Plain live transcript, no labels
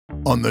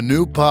On the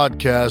new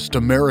podcast,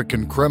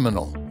 American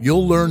Criminal,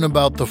 you'll learn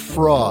about the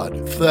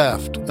fraud,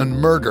 theft, and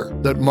murder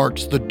that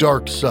marks the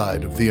dark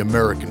side of the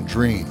American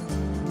dream.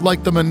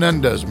 Like the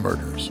Menendez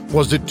murders.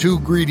 Was it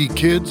two greedy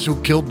kids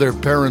who killed their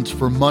parents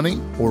for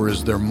money, or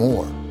is there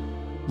more?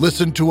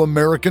 Listen to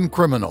American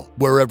Criminal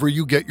wherever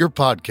you get your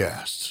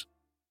podcasts.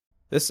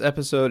 This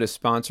episode is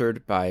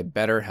sponsored by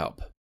BetterHelp.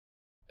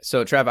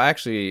 So, Trav, I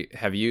actually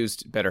have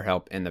used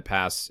BetterHelp in the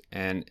past,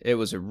 and it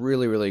was a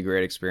really, really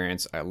great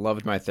experience. I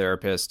loved my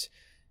therapist.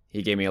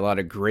 He gave me a lot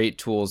of great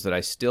tools that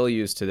I still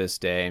use to this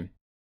day.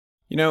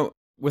 You know,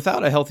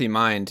 without a healthy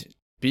mind,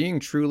 being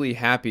truly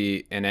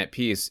happy and at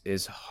peace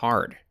is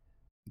hard.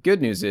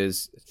 Good news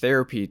is,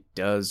 therapy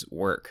does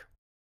work.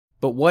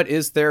 But what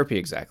is therapy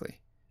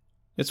exactly?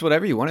 It's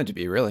whatever you want it to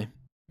be, really.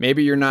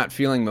 Maybe you're not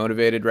feeling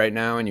motivated right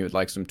now and you would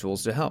like some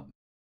tools to help.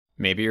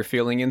 Maybe you're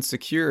feeling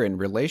insecure in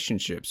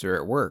relationships or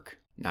at work,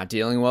 not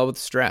dealing well with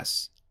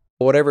stress.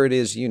 Whatever it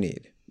is you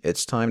need,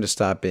 it's time to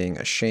stop being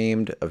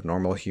ashamed of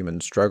normal human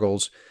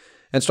struggles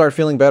and start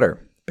feeling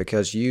better,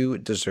 because you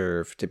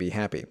deserve to be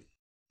happy.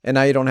 And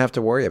now you don't have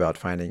to worry about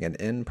finding an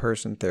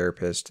in-person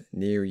therapist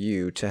near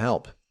you to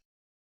help.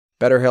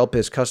 BetterHelp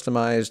is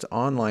customized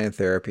online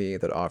therapy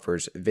that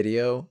offers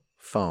video,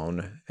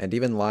 phone, and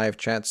even live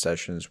chat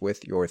sessions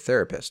with your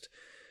therapist,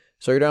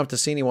 so you don't have to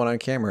see anyone on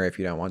camera if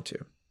you don't want to.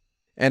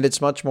 And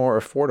it's much more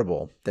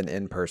affordable than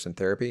in-person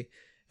therapy,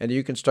 and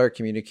you can start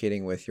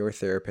communicating with your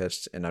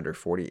therapist in under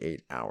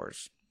 48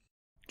 hours.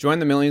 Join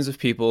the millions of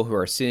people who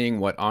are seeing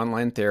what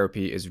online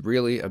therapy is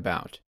really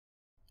about.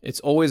 It's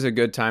always a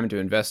good time to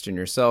invest in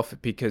yourself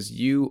because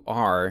you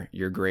are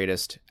your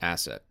greatest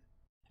asset.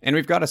 And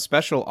we've got a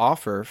special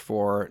offer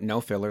for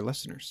No Filler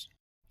listeners.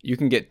 You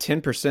can get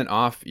 10%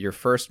 off your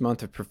first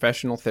month of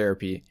professional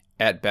therapy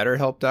at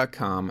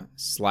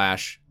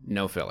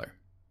betterhelp.com/nofiller.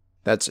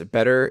 That's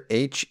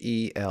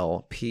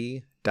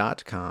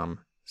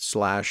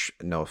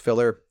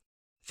betterhelp.com/nofiller.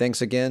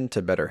 Thanks again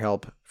to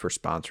BetterHelp for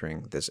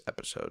sponsoring this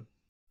episode.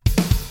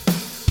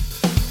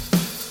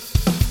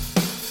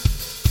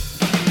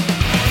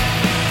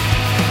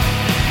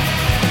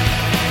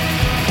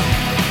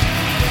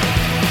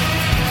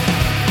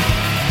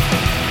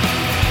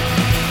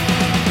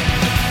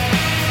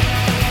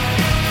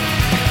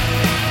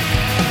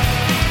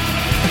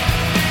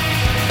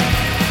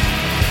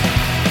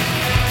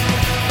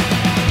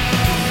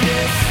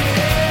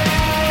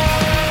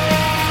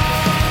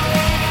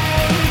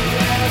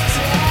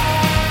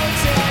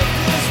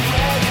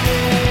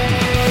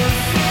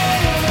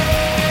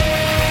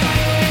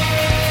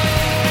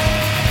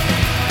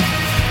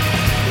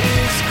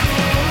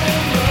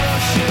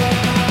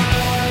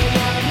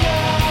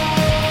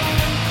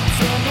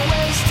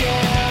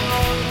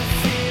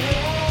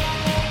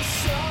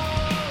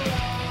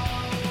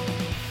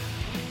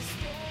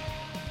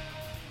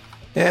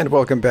 And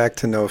welcome back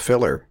to No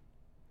Filler,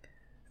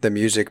 the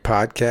music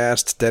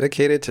podcast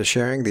dedicated to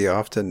sharing the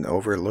often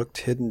overlooked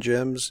hidden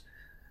gems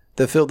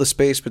that fill the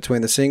space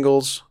between the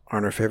singles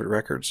on our favorite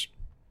records.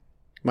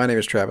 My name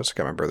is Travis. I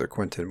got my brother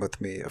Quentin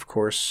with me, of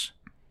course.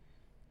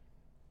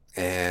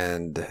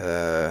 And,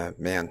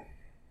 man,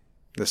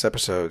 this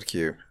episode,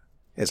 Q,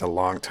 is a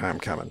long time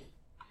coming.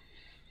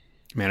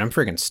 Man, I'm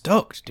freaking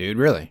stoked, dude,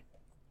 really.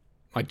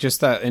 Like,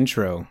 just that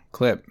intro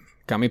clip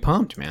got me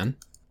pumped, man.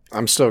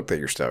 I'm stoked that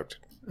you're stoked.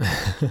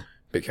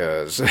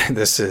 Because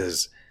this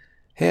is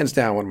hands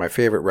down one of my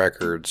favorite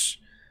records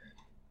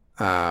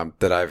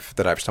that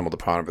I've stumbled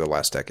upon over the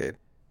last decade.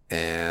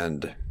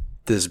 And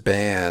this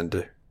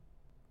band,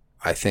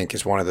 I think,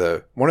 is one of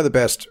the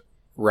best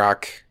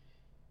rock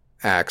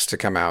acts to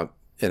come out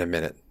in a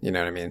minute. You know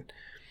what I mean?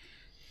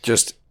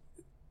 Just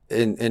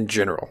in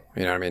general,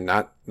 you know what I mean?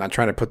 Not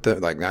trying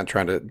to not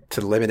trying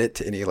to limit it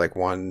to any like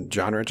one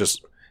genre.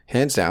 Just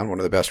hands down one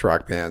of the best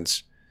rock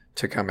bands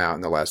to come out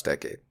in the last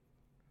decade.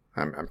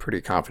 I'm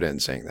pretty confident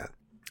in saying that.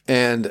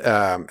 And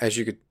as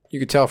you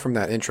could tell from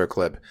that intro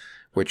clip,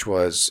 which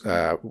was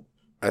I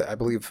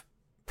believe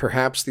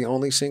perhaps the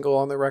only single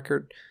on the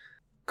record,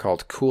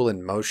 called "Cool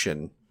in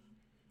Motion."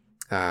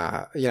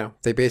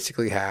 They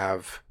basically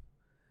have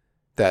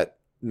that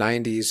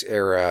 90s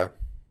era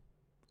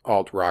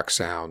alt rock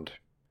sound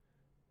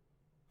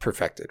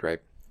perfected,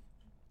 right?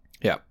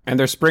 Yeah, and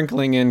they're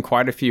sprinkling in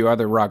quite a few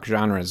other rock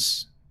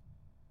genres,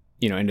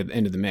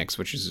 into the mix,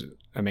 which is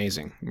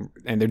amazing,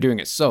 and they're doing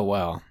it so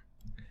well.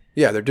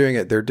 Yeah, they're doing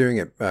it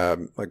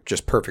like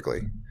just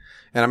perfectly.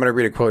 And I'm going to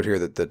read a quote here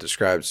that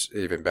describes it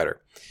even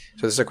better.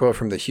 So this is a quote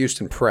from the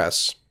Houston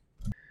Press.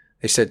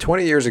 They said,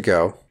 20 years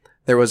ago,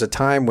 there was a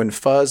time when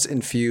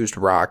fuzz-infused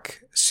rock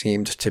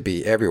seemed to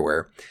be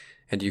everywhere,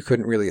 and you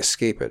couldn't really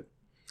escape it.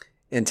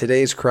 In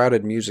today's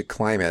crowded music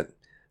climate,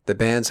 the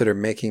bands that are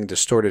making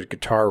distorted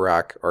guitar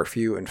rock are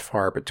few and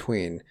far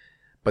between,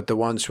 but the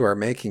ones who are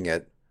making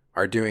it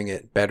are doing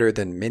it better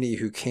than many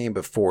who came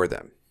before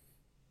them.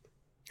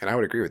 And I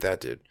would agree with that,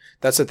 dude.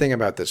 That's the thing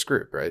about this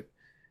group, right?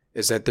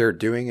 Is that they're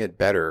doing it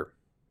better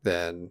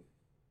than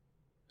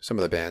some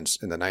of the bands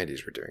in the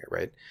 90s were doing it,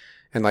 right?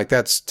 And like,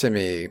 that's, to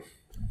me,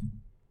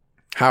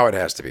 how it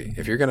has to be.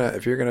 If you're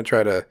gonna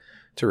try to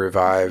to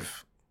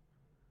revive,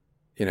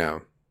 you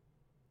know,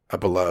 a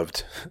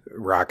beloved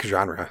rock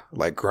genre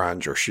like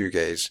grunge or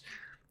shoegaze,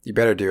 you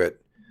better do it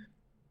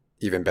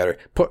even better.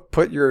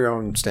 Put your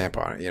own stamp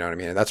on it, you know what I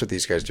mean? And that's what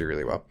these guys do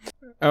really well.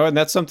 Oh, and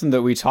that's something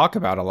that we talk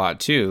about a lot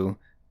too.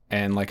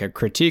 And like a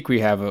critique we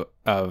have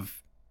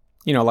of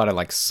you know, a lot of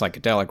like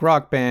psychedelic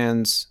rock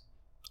bands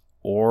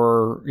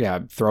or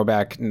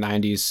throwback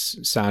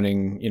 90s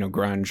sounding, you know,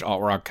 grunge,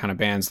 alt rock kind of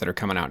bands that are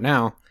coming out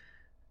now.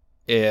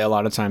 A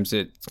lot of times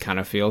it kind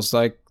of feels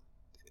like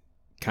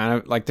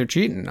they're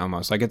cheating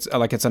almost, like it's a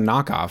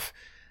knockoff,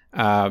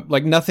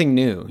 like nothing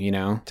new, you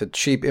know. It's a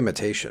cheap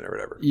imitation or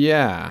whatever.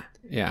 Yeah.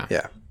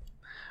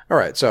 All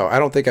right, so I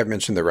don't think I've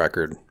mentioned the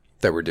record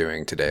that we're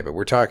doing today, but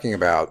we're talking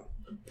about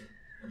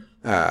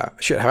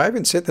shit. Have I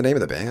even said the name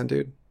of the band,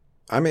 dude?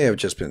 I may have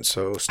just been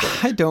so stoned.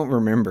 I don't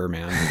remember,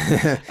 man.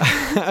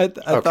 I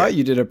thought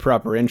you did a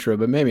proper intro,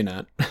 but maybe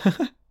not.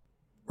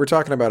 We're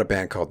talking about a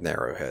band called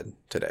Narrowhead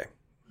today,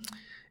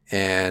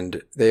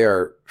 and they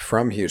are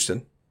from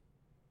Houston,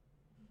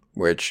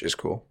 which is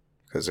cool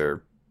because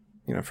they're,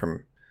 you know,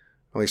 from,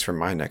 at least from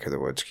my neck of the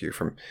woods, Q,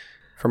 from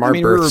our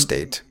birth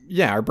state.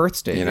 Yeah, our birth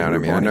state. You know what I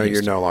mean? I know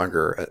you're no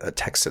longer a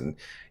Texan.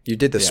 You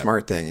did the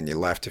smart thing and you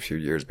left a few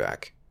years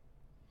back.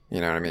 You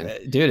know what I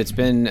mean? Dude, it's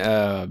been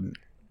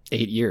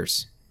 8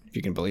 years, if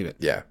you can believe it.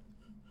 Yeah.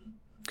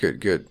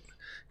 Good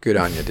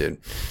on you, dude.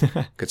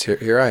 Because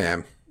here I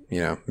am, you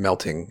know,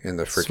 melting in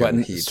the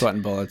freaking heat.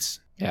 Sweating bullets.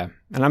 Yeah.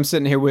 And I'm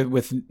sitting here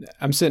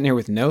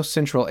with no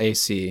central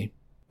AC.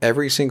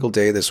 Every single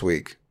day this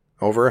week,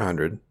 over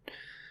 100,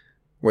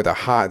 with the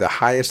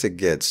highest it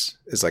gets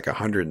is like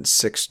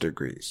 106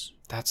 degrees.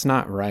 That's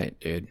not right,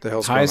 dude. The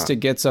hell's highest going on?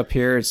 It gets up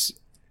here is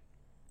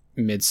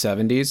mid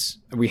 70s.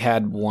 We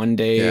had one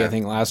day, I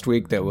think last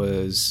week, that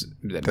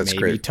maybe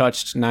great.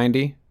 Touched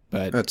 90,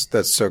 but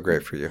that's so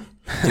great for you.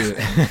 Dude.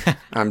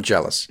 I'm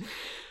jealous.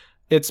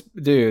 It's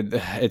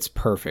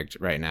perfect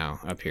right now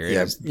up here.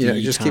 Yeah,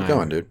 you just keep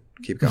going, dude.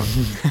 Keep going.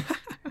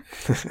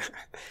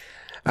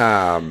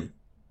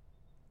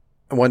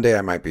 One day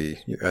I might be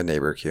a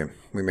neighbor, Q.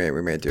 We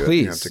may do Please,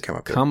 it. You have to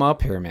come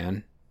up here,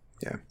 man.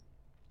 Yeah.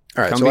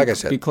 All right. So like I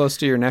said, be close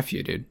to your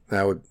nephew, dude.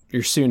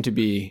 You're soon to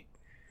be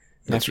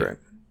nephew.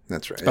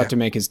 That's right. He's about to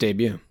make his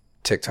debut.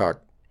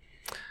 TikTok.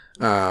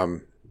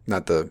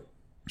 Not the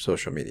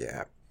social media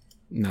app.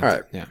 All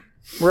right. Yeah.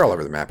 We're all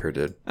over the map here,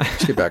 dude.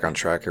 Let's get back on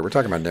track here. We're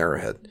talking about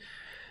Narrowhead.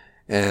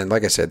 And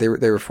like I said, they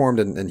were formed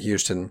in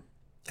Houston.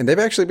 And they've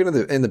actually been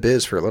in the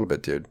biz for a little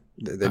bit, dude.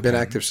 They've been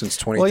active since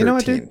 2013. Well, you know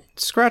what, dude?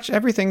 Scratch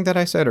everything that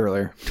I said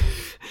earlier.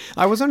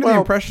 I was under the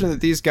impression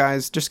that these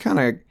guys just kind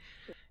of,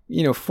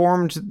 you know,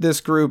 formed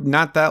this group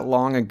not that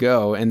long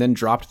ago and then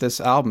dropped this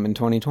album in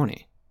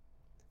 2020.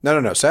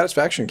 No.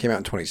 Satisfaction came out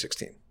in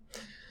 2016.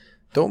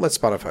 Don't let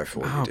Spotify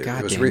fool you, dude.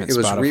 God It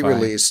was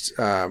re-released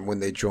when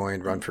they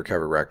joined Run for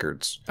Cover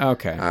Records.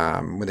 Okay.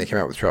 When they came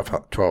out with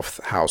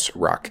 12th House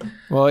Rock.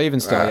 Well, even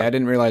still, I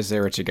didn't realize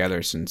they were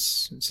together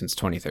since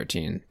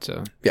 2013.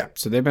 So yeah.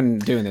 So they've been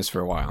doing this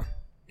for a while.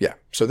 Yeah.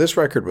 So this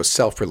record was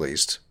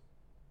self-released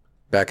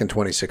back in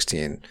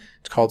 2016.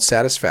 It's called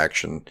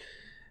Satisfaction.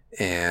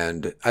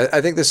 And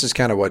I think this is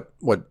kind of what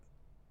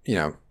you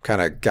know,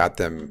 kind of got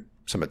them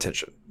some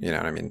attention. You know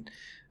what I mean?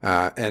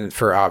 And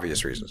for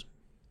obvious reasons.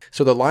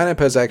 So the lineup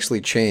has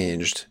actually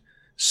changed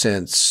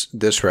since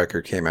this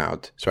record came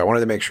out. So I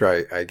wanted to make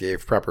sure I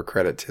gave proper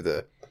credit to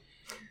the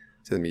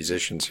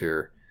musicians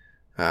here,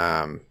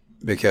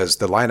 because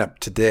the lineup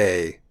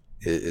today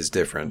is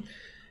different.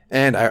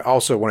 And I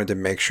also wanted to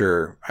make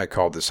sure I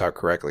called this out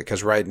correctly,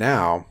 because right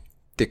now,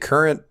 the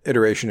current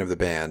iteration of the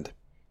band,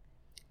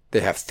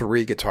 they have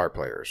 3 guitar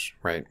players,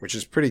 right? Which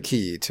is pretty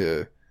key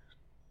to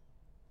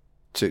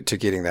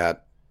getting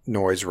that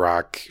noise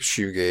rock,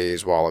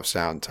 shoegaze, wall of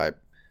sound type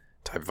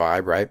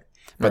vibe, right?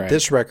 But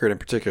this record in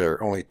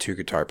particular, only 2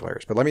 guitar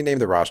players. But let me name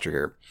the roster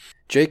here.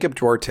 Jacob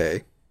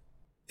Duarte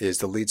is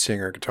the lead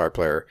singer, guitar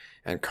player,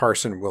 and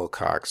Carson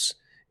Wilcox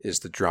is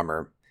the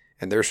drummer.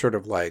 And they're sort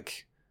of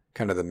like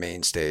kind of the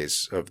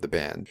mainstays of the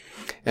band.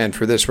 And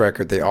for this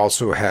record, they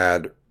also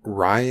had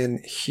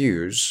Ryan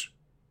Hughes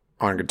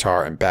on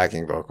guitar and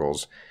backing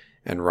vocals,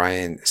 and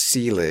Ryan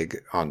Seelig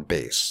on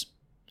bass.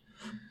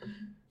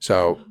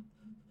 So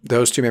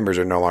those 2 members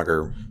are no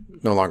longer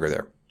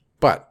there.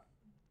 But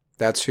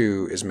that's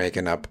who is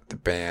making up the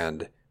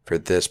band for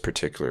this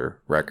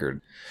particular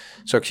record.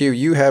 So Q,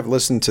 you have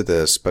listened to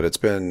this, but it's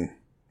been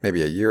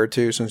maybe a year or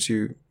 2 since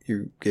you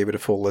gave it a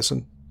full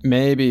listen?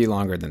 Maybe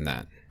longer than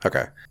that.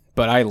 Okay.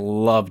 But I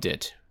loved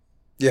it.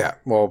 Yeah.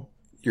 Well,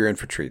 you're in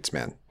for treats,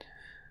 man.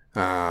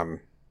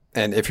 And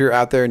if you're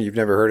out there and you've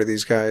never heard of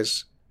these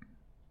guys,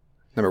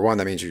 number one,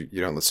 that means you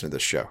don't listen to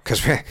this show.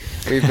 Because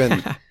we've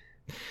been,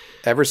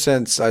 ever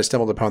since I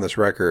stumbled upon this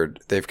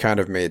record, they've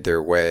kind of made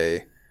their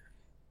way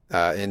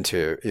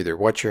into either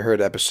What You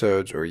Heard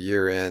episodes or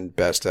year-end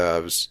best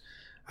ofs.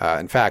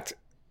 In fact,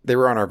 they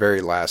were on our very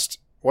last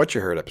What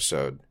You Heard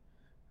episode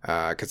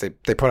because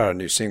they put out a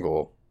new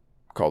single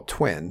called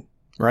Twin.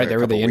 Right, they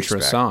were the intro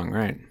song,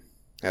 right?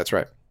 That's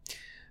right.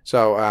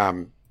 So,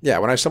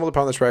 when I stumbled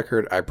upon this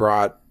record, I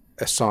brought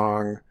a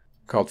song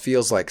called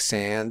Feels Like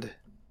Sand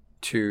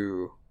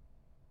to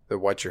the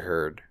What You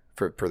Heard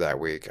for that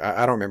week.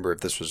 I don't remember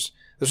if this was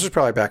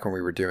probably back when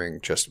we were doing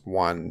just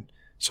one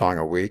song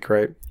a week,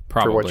 right?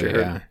 Probably, for What You Heard.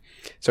 yeah.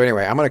 So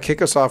anyway, I'm going to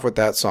kick us off with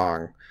that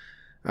song.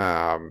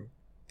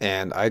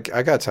 And I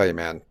got to tell you,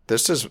 man,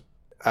 this is,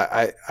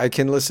 I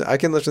can listen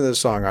to this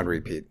song on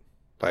repeat.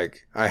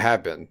 Like I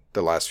have been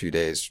the last few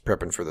days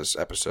prepping for this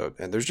episode,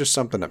 and there's just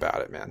something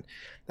about it, man.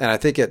 And I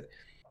think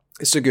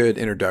it's a good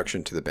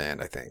introduction to the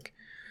band, I think.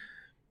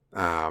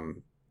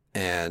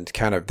 And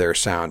kind of their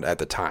sound at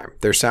the time.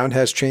 Their sound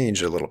has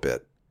changed a little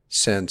bit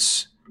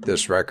since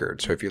this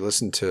record. So if you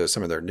listen to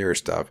some of their newer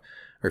stuff,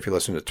 or if you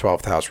listen to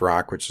 12th House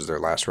Rock, which is their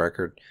last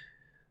record,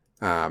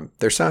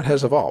 their sound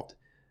has evolved.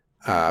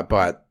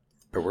 But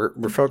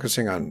we're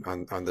focusing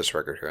on this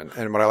record here.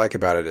 And what I like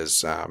about it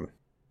is,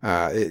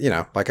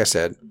 like I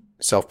said,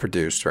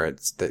 self-produced, right?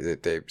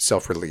 They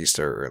self-released,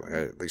 or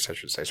at least I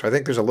should say. So I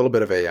think there's a little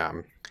bit of a,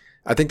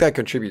 I think that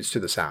contributes to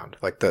the sound,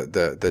 like the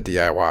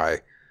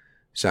DIY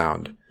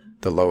sound,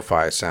 the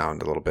lo-fi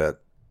sound a little bit.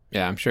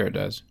 Yeah, I'm sure it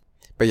does.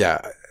 But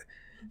yeah,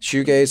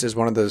 shoegaze is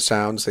one of the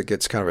sounds that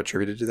gets kind of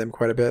attributed to them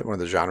quite a bit, one of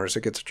the genres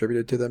that gets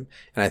attributed to them.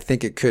 And I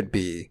think it could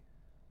be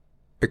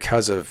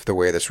because of the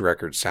way this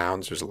record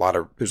sounds. There's a lot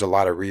of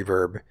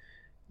reverb.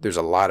 There's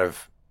a lot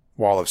of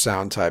wall of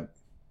sound type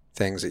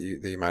things that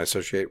you might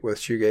associate with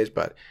shoegaze,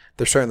 but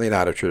they're certainly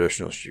not a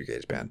traditional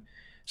shoegaze band.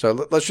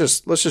 So let's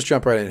just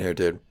jump right in here,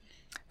 dude.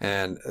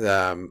 And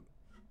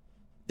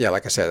yeah,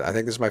 like I said, I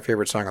think this is my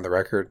favorite song on the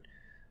record.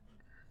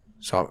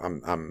 So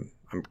I'm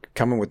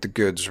coming with the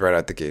goods right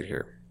out the gate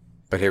here.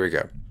 But here we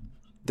go.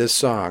 This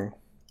song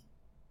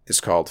is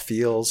called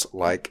Feels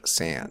Like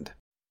Sand.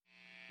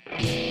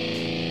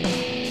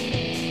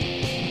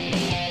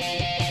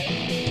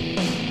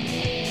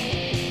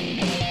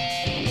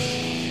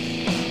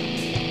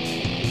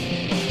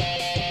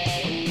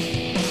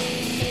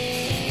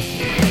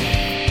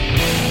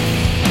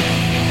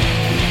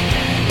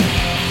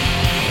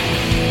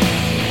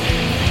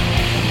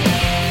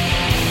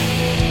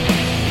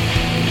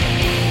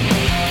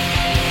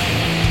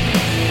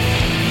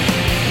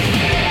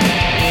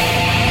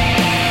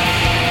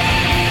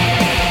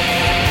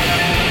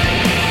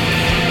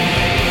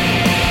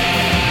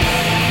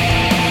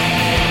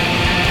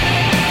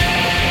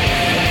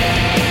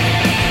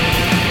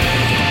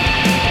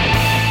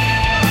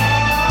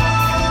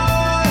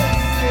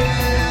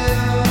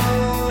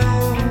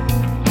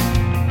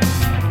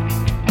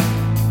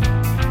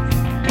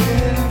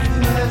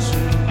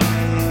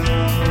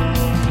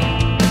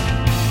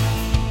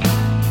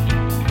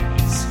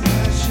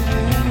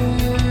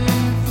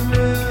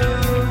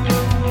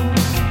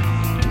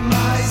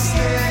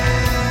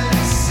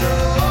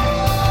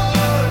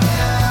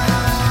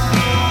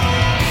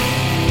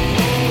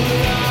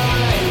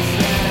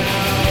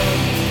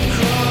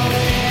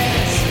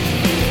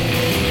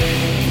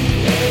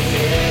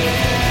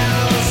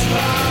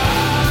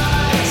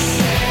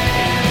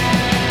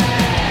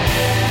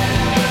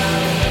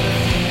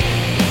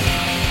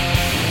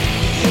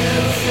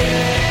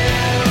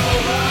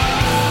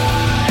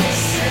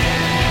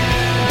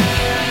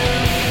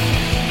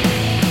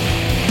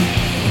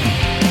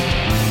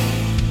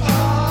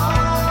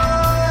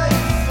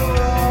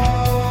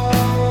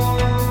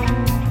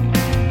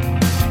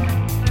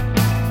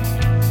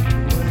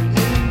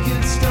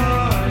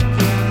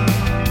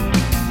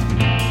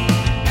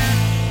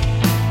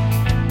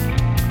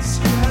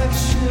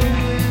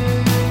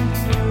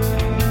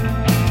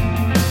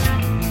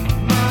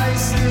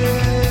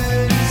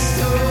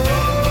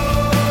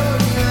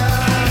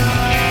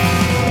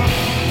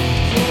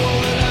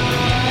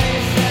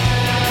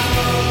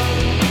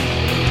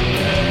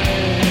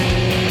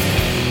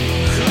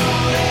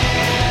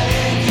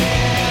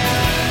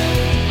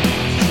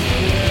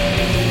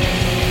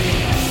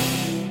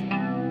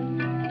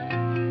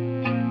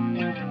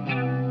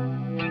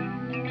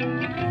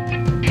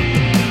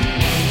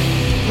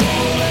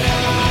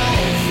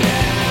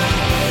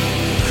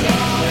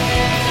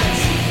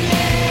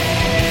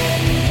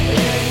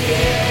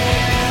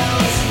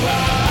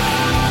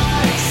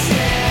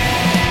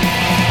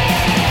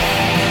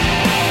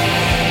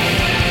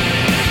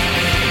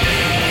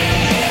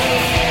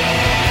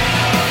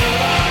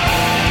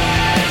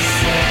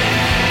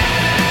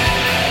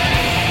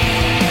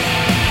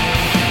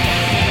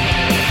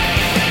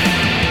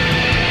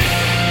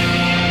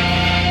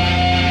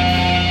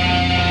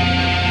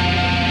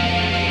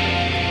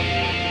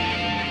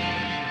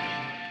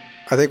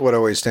 I think what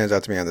always stands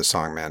out to me on this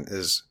song, man,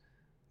 is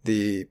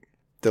the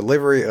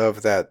delivery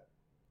of that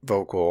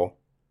vocal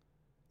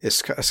is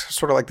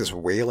sort of like this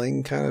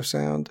wailing kind of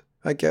sound,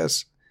 I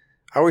guess.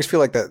 I always feel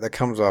like that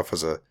comes off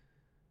as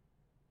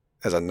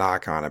a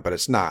knock on it, but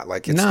it's not.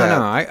 Like it's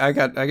I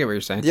get what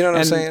you're saying. You know what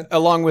I'm saying?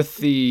 Along with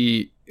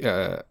the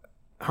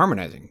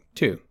harmonizing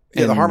too.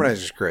 Yeah, the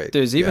harmonizing is great.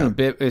 There's even a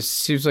bit. It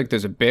seems like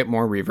there's a bit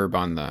more reverb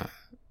on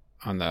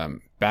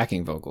the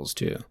backing vocals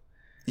too.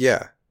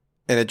 Yeah,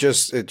 and it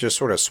just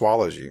sort of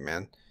swallows you,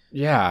 man.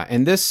 Yeah,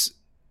 and this,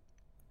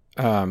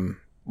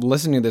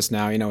 listening to this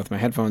now, with my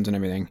headphones and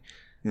everything,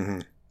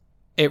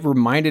 it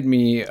reminded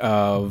me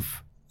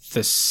of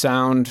the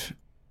sound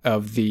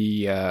of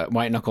the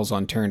White Knuckles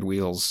on Turned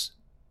Wheels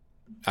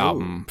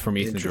album from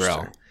Ethan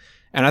Durrell.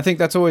 And I think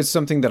that's always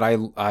something that I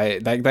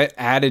that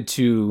added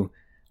to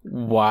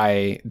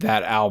why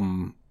that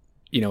album,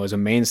 is a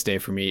mainstay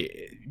for me.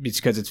 It's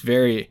because it's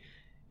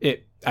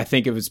I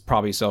think it was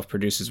probably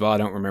self-produced as well. I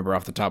don't remember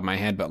off the top of my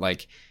head, but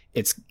like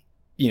it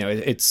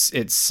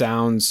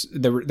sounds,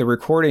 the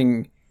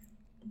recording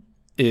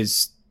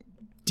is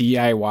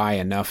DIY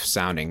enough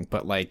sounding,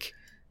 but like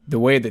the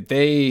way that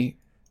they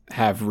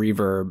have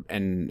reverb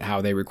and how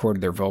they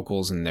recorded their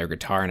vocals and their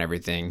guitar and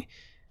everything,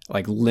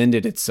 like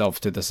lended itself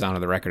to the sound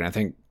of the record. And I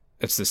think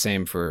it's the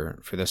same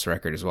for this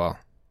record as well.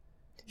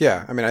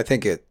 Yeah. I mean, I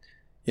think it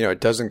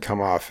doesn't come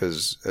off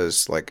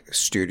as like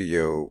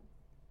studio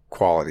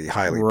quality,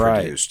 highly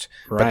produced,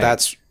 but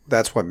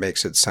that's what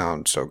makes it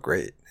sound so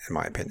great, in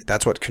my opinion.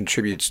 That's what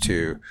contributes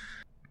to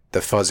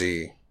the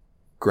fuzzy,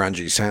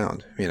 grungy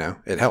sound.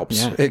 It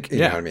helps. Yeah. You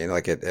know what I mean?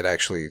 Like it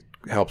actually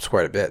helps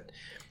quite a bit.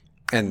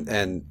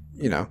 And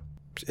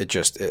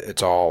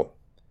it's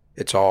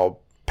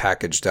all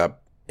packaged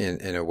up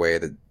in a way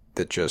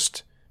that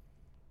just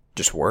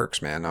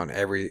works, man, on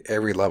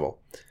every level.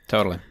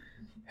 Totally.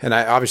 And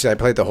I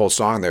played the whole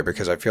song there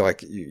because I feel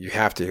like you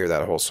have to hear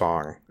that whole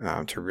song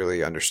to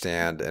really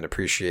understand and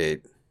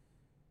appreciate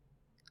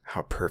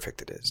how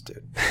perfect it is,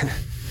 dude.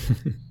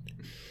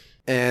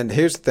 And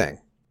here's the thing.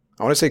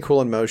 I want to say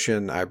Cool in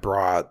Motion I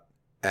brought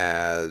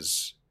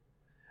as...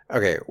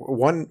 Okay,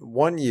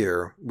 one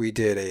year we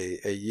did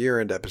a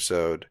year-end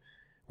episode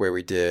where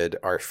we did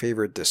our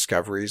favorite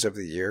discoveries of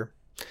the year.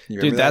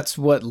 Dude, that's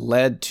what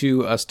led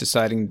to us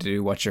deciding to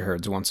do What You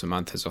Heard's once a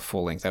month as a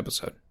full-length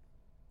episode.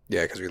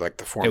 Yeah, because we like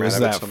the format. It was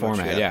of that it so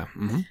format, much. yeah.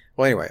 Mm-hmm.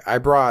 Well, anyway, I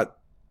brought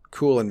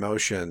Cool in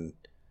Motion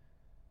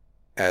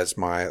as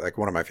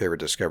one of my favorite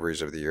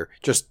discoveries of the year,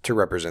 just to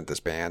represent this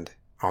band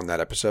on that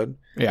episode.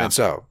 Yeah. And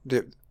so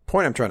the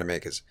point I'm trying to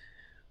make is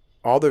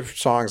all the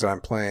songs that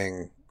I'm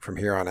playing from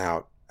here on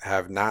out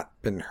have not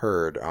been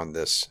heard on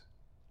this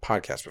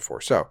podcast before.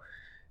 So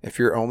if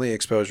your only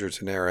exposure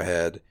to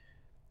Narrowhead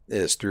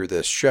is through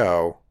this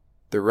show,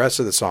 the rest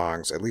of the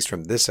songs, at least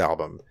from this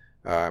album,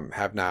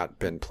 have not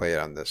been played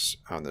on this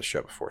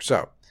show before.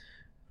 So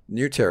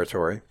new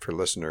territory for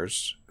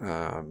listeners,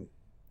 and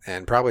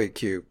probably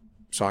cue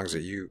songs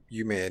that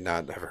you may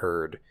not have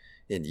heard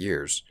in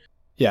years.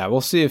 Yeah,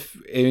 we'll see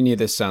if any of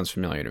this sounds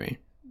familiar to me.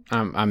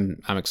 I'm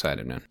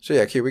excited, man. So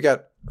yeah, Q, we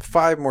got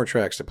 5 more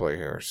tracks to play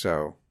here.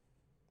 So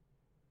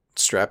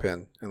strap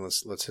in and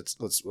let's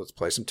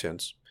play some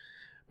tunes.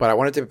 But I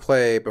wanted to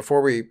play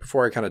before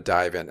I kind of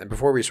dive in and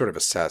before we sort of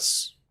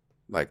assess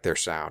like their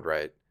sound,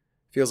 right?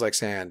 Feels Like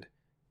Sand,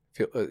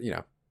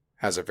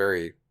 has a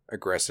very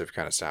aggressive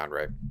kind of sound,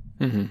 right?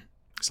 Mm-hmm.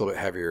 It's a little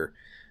bit heavier.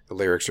 The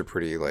lyrics are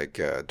pretty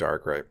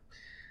dark, right?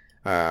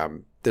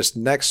 This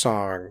next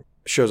song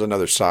shows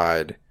another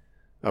side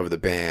of the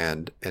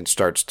band and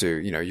starts to,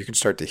 you can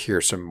start to hear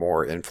some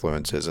more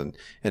influences and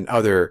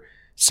other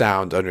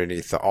sound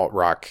underneath the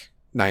alt-rock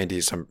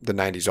 90s, the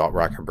 90s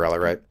alt-rock umbrella,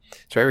 right?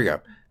 So here we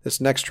go. This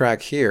next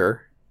track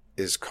here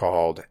is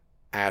called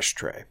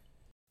Ashtray.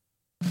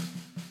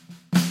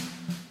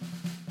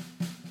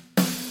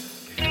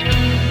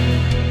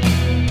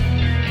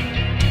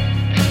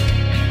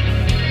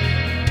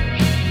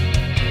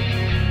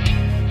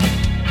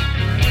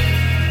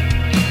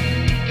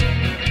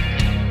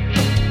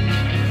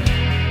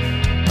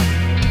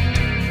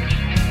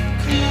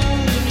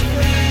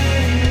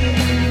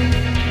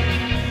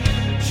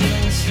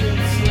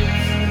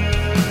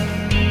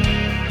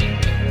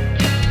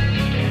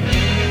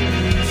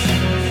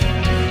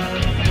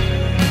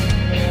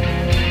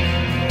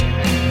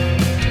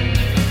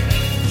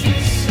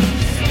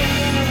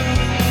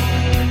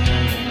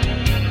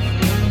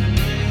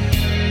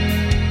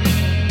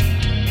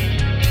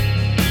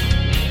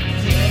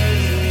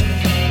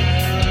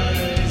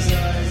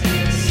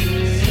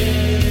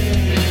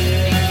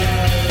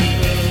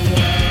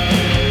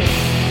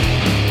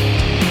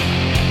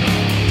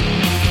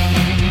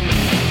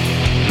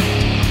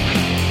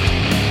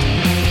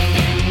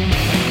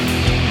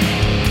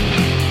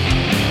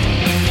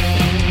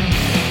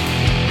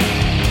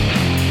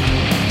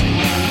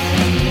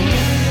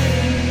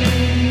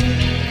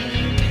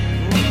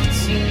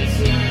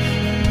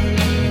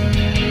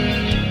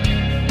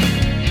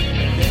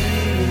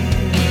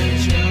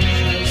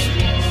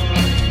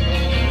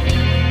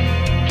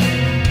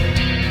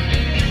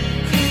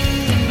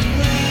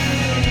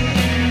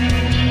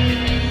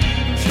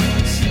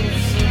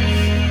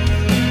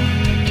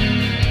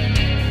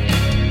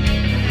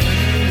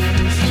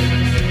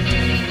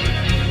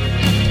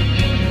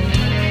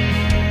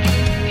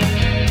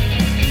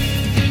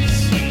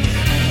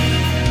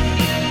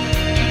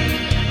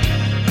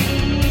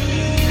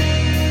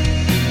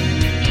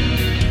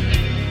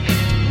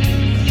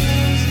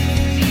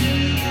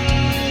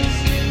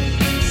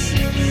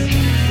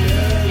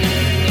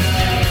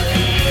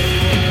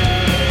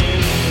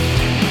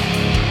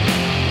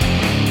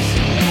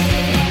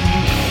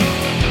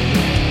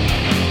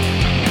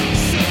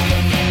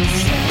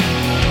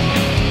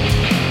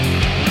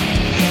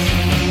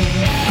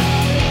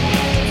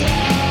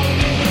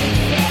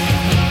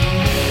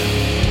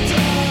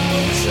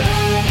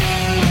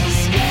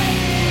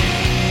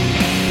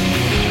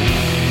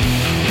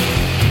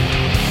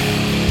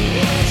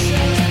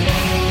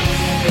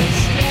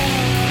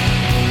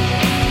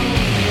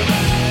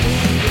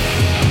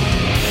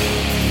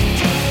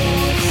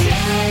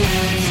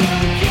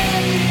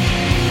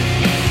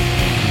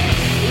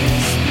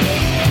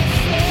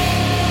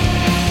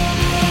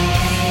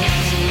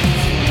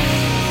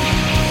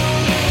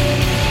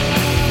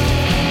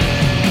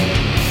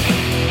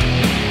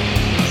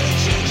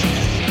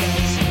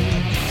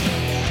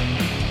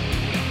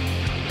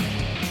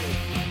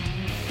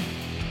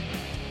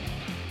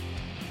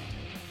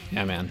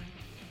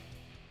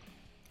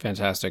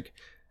 fantastic.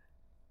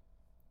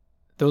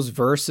 Those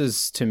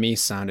verses to me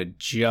sounded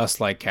just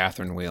like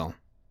Catherine Wheel.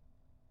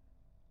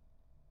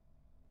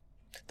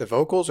 The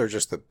vocals are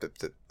just the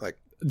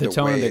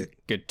tone way... of the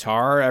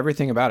guitar,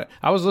 everything about it.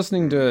 I was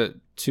listening to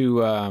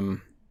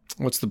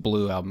what's the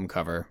Blue album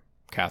cover?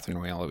 Catherine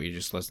Wheel that we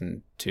just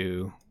listened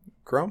to.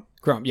 Chrome,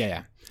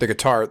 yeah. The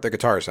guitar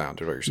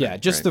sound is what you're saying. Yeah,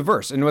 just right? the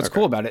verse. And what's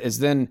cool about it is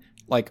then,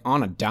 like,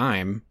 on a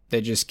dime,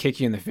 they just kick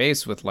you in the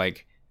face with,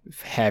 like,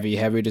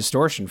 heavy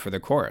distortion for the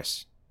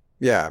chorus.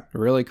 Yeah.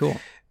 Really cool.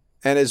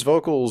 And his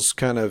vocals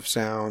kind of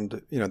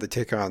sound, they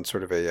take on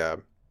sort of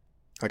a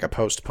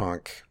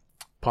post-punk,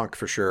 punk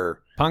for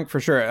sure. Punk for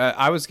sure.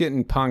 I was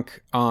getting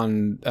punk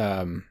on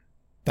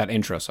that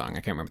intro song.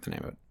 I can't remember the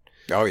name of it.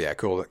 Oh yeah,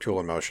 cool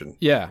in motion.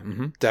 Yeah,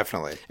 mm-hmm.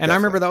 Definitely. And I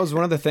remember that was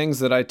one of the things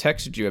that I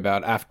texted you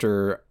about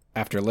after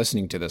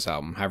listening to this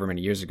album, however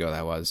many years ago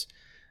that was.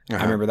 I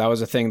remember that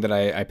was a thing that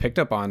I picked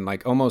up on,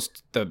 like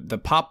almost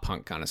the pop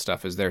punk kind of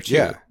stuff is there too.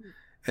 Yeah,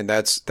 and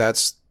that's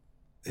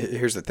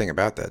here's the thing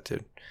about that,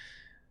 dude.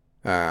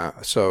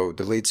 So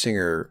the lead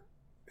singer,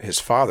 his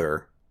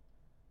father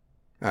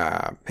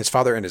and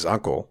his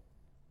uncle,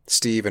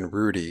 Steve and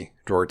Rudy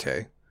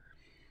Duarte,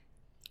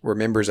 were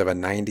members of a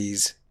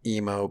 90s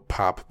emo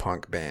pop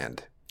punk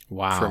band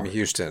from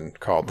Houston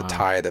called The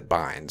Tie That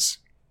Binds.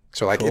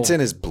 So like It's in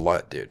his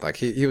blood, dude. Like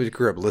he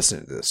grew up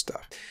listening to this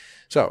stuff.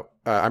 So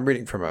I'm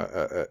reading from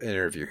an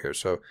interview here.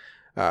 So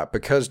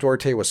because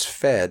Duarte was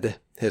fed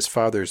his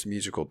father's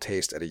musical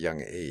taste at a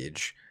young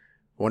age,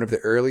 one of the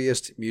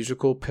earliest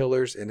musical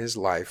pillars in his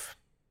life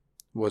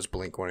was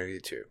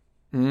Blink-182.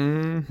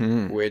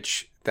 Mm-hmm.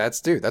 Which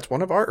that's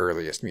one of our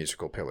earliest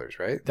musical pillars,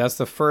 right? That's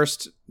the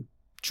first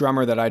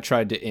drummer that I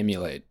tried to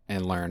emulate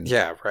and learn.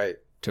 Yeah, right.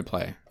 To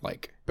play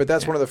like. But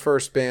that's one of the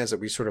first bands that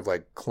we sort of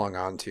like clung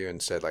on to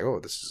and said like, oh,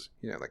 this is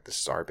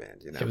this is our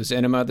band. It was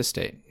Enema of the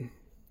State.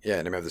 Yeah,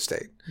 Enema of the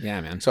State.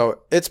 Yeah, man.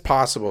 So it's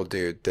possible,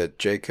 dude, that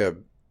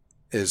Jacob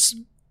is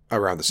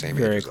around the same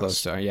age. Very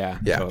close to. Yeah,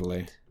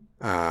 totally.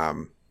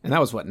 And that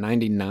was what,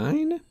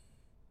 99?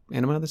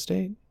 Enema of the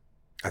State.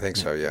 I think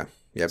so. Yeah.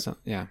 Yep. So,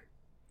 yeah.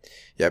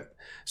 Yep.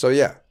 So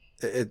yeah,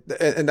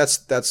 and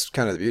that's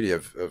kind of the beauty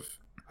of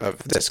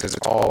this, because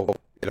it all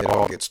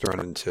gets thrown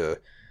into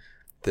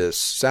this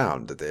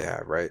sound that they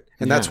have, right?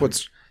 And that's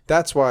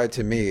why,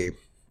 to me,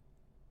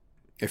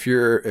 if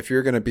you're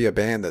going to be a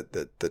band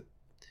that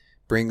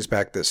brings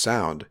back this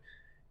sound,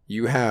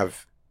 you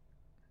have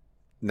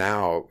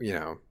now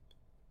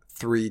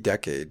 3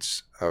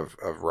 decades of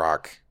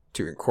rock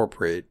to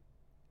incorporate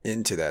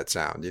into that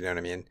sound. You know what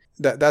I mean?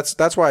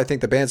 That's why I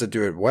think the bands that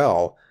do it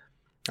well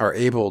are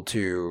able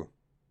to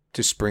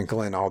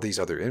sprinkle in all these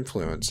other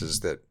influences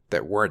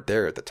that weren't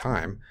there at the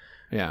time.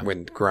 Yeah.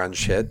 When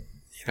grunge hit,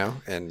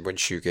 and when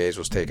shoegaze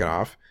was taken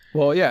off.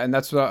 Well, yeah, and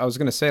that's what I was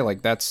going to say.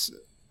 Like that's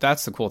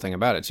the cool thing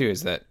about it too,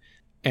 is that,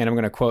 and I'm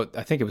going to quote,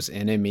 I think it was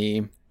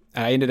NME.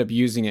 I ended up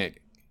using it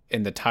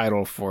in the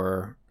title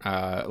for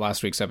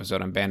last week's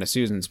episode on Band of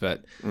Susans,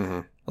 but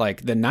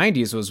like the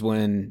 90s was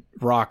when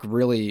rock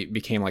really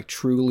became like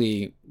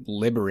truly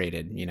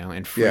liberated,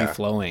 and free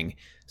flowing.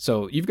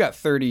 So you've got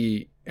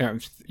 30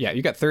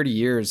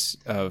 years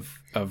of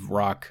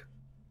rock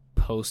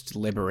post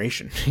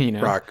liberation,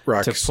 rock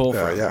to pull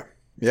from.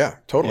 Yeah,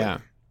 totally. Yeah.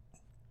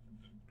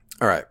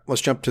 All right,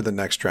 let's jump to the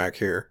next track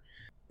here.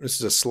 This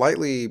is a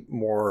slightly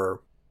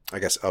more, I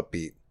guess,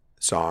 upbeat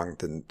song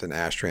than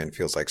Ashtray and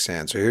Feels Like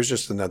Sand. So here's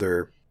just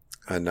another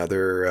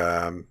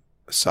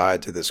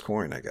side to this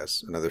coin, I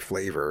guess, another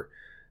flavor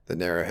that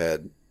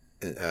Narrowhead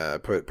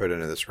put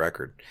into this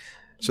record.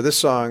 So this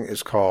song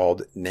is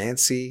called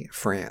Nancy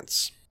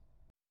France.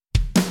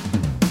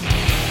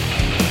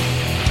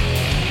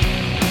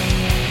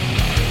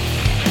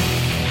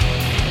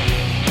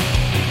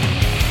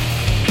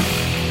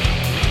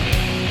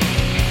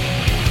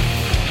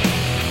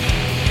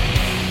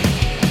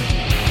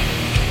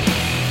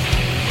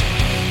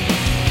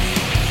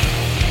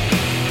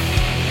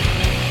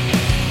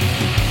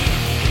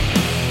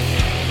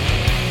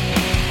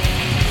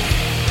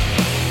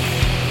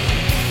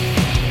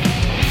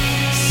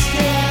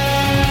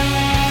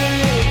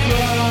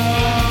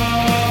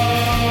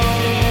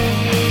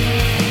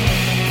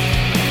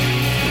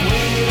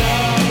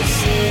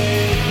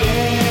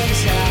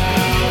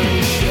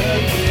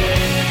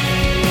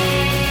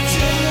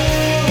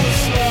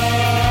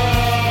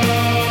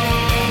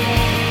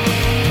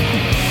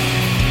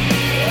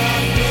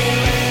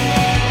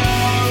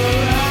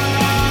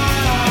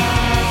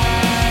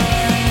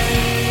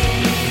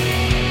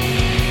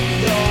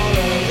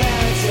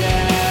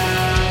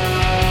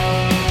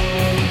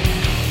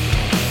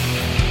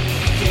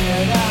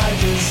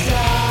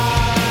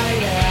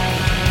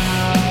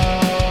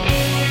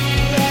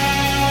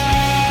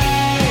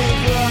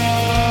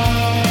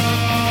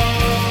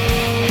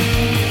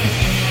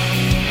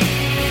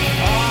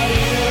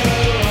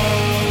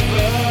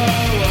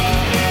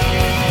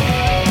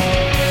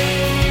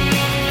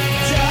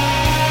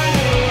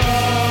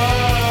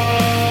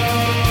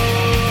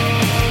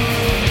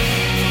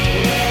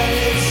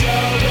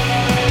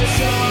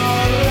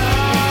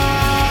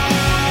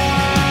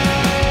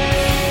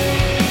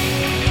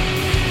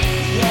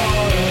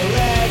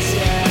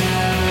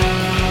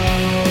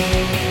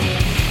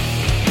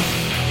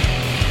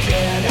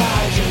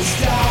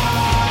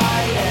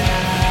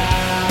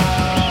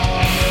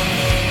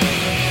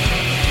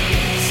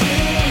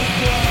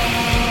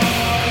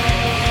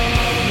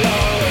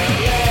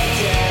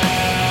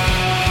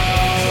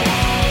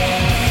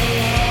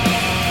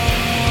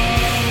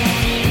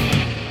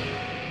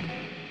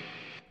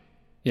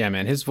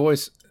 man. His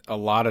voice a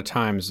lot of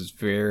times is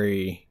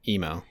very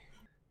emo.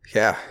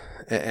 Yeah.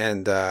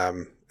 And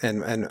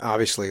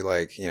obviously,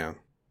 like, you know,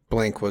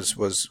 Blink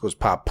was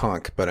pop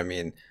punk, but I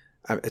mean,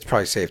 it's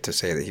probably safe to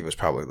say that he was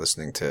probably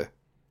listening to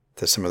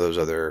some of those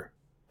other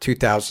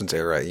 2000s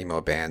era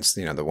emo bands,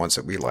 you know, the ones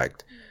that we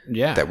liked.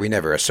 Yeah. That we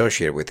never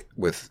associated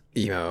with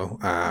emo,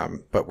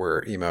 but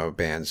were emo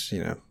bands,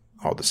 you know,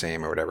 all the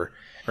same or whatever.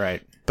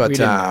 Right. But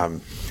yeah,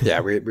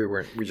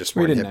 we just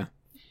weren't didn't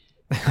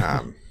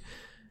know.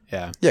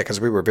 Yeah, because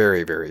we were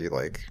very, very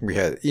like we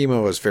had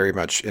emo was very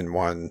much in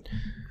one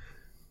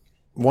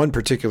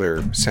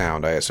particular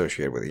sound I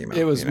associated with emo.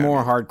 It was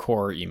more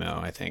hardcore emo,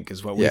 I think,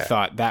 is what we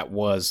thought that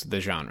was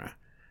the genre.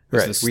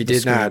 Right. We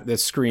did not the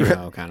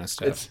screamo kind of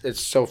stuff.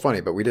 It's so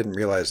funny, but we didn't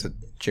realize that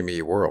Jimmy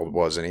Eat World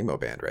was an emo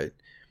band, right?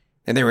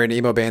 And they were an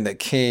emo band that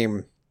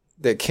came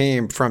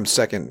from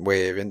second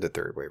wave into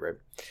third wave, right?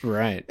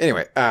 Right.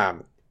 Anyway,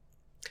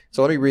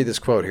 so let me read this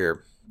quote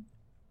here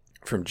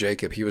from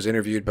Jacob. He was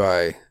interviewed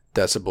by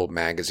Decibel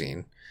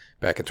Magazine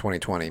back in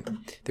 2020.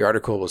 The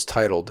article was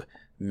titled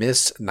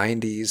Miss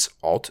 90s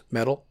Alt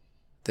Metal,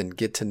 Then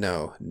Get to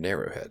Know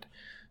Narrowhead.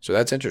 So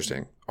that's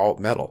interesting. Alt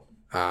Metal.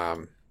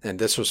 And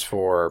this was,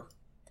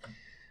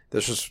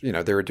 you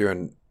know, they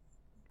were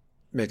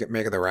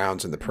making the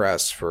rounds in the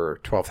press for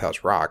 12th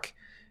House Rock.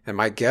 And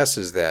my guess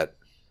is that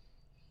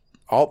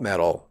alt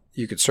metal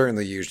you could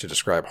certainly use to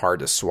describe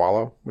Hard to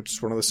Swallow, which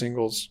is one of the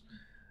singles.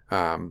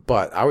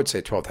 But I would say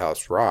 12th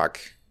House Rock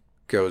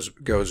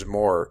goes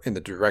more in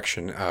the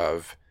direction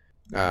of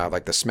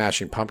like the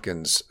Smashing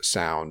Pumpkins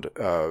sound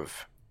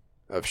of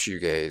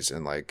shoegaze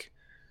and, like,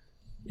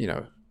 you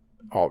know,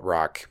 alt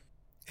rock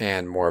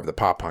and more of the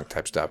pop punk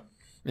type stuff.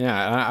 Yeah,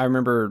 I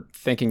remember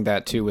thinking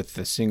that too with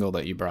the single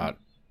that you brought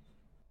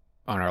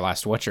on our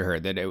last What You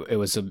Heard, that it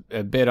was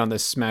a bit on the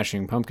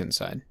Smashing Pumpkin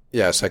side.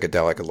 Yeah,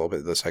 psychedelic, a little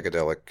bit, the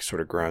psychedelic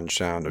sort of grunge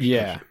sound of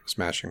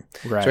Smashing.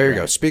 Right. So here you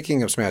go.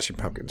 Speaking of Smashing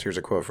Pumpkins, here's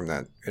a quote from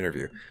that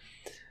interview.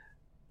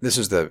 This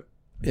is the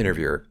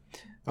interviewer.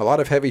 A lot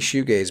of heavy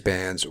shoegaze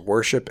bands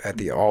worship at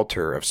the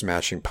altar of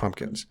Smashing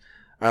Pumpkins.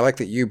 I like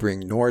that you bring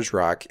noise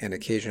rock and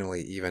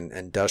occasionally even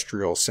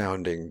industrial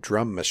sounding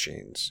drum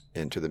machines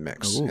into the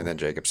mix. Ooh. And then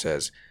Jacob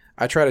says,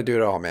 I try to do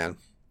it all, man.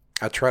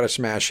 I try to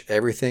smash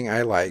everything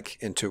I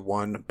like into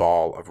one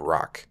ball of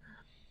rock.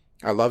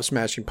 I love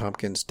Smashing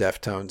Pumpkins,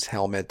 Deftones,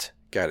 Helmet,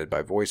 Guided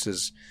by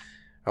Voices.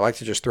 I like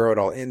to just throw it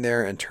all in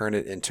there and turn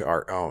it into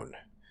our own.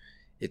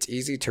 It's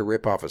easy to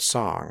rip off a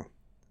song,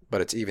 but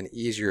it's even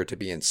easier to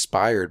be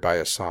inspired by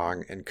a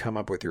song and come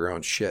up with your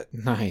own shit.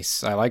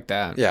 Nice. I like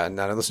that. Yeah,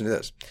 now listen to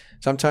this.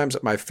 Sometimes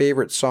my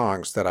favorite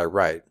songs that I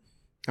write,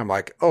 I'm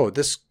like, oh,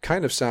 this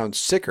kind of sounds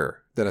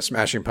sicker than a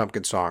Smashing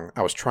Pumpkin song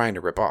I was trying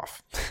to rip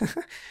off.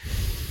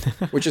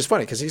 Which is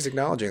funny because he's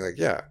acknowledging, like,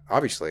 yeah,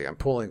 obviously I'm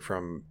pulling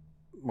from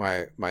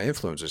my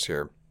influences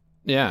here.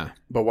 Yeah.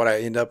 But what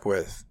I end up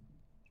with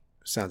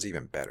sounds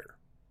even better.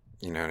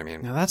 You know what I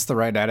mean? Now that's the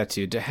right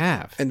attitude to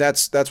have. And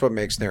that's what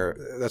makes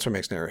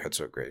Narrowhead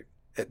so great.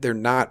 They're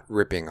not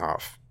ripping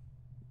off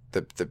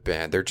the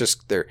band.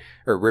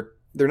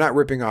 They're not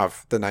ripping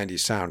off the 90s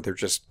sound.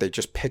 They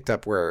just picked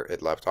up where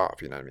it left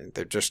off, you know what I mean?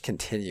 They're just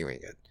continuing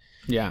it.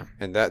 Yeah.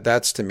 And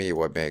that's to me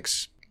what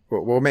makes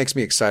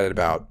me excited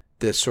about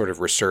this sort of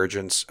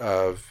resurgence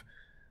of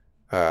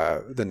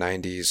the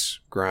 90s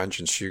grunge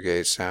and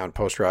shoegaze sound,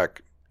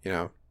 post-rock, you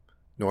know,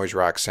 noise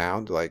rock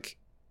sound. Like,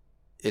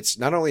 it's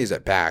not only is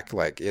it back,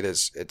 like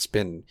it's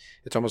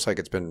almost like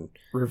it's been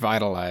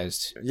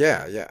revitalized.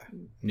 Yeah.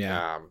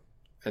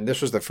 And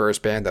this was the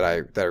first band that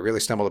I really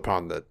stumbled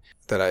upon that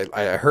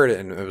I heard it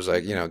and it was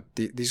like, you know,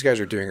 these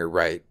guys are doing it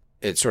right.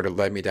 It sort of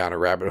led me down a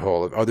rabbit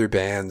hole of other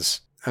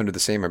bands under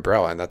the same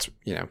umbrella, and that's,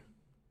 you know,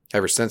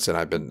 ever since then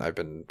I've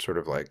been sort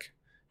of like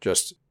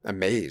just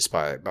amazed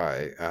by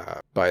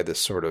this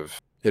sort of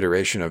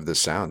iteration of this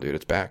sound, dude.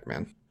 It's back,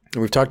 man.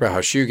 And we've talked about how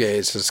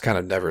shoegaze has kind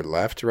of never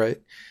left,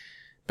 right?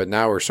 But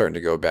now we're starting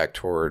to go back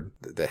toward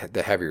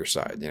the heavier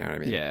side, you know what I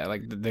mean? Yeah,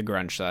 like the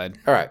grunge side.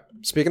 All right.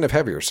 Speaking of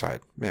heavier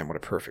side, man, what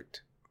a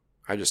perfect.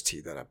 I just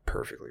teed that up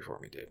perfectly for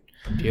me, dude.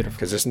 Beautiful.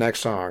 Because this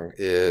next song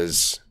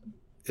is,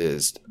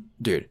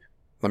 dude,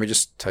 let me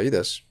just tell you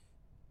this.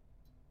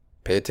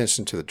 Pay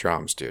attention to the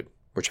drums, dude,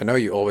 which I know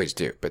you always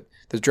do, but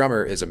the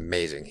drummer is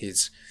amazing.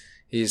 He's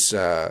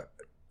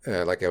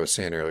like I was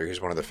saying earlier,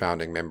 he's one of the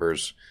founding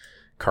members,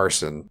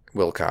 Carson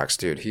Wilcox,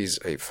 dude. He's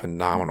a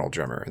phenomenal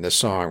drummer, and this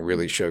song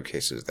really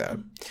showcases that.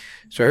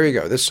 So here you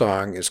go. This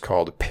song is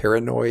called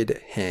Paranoid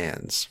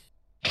Hands.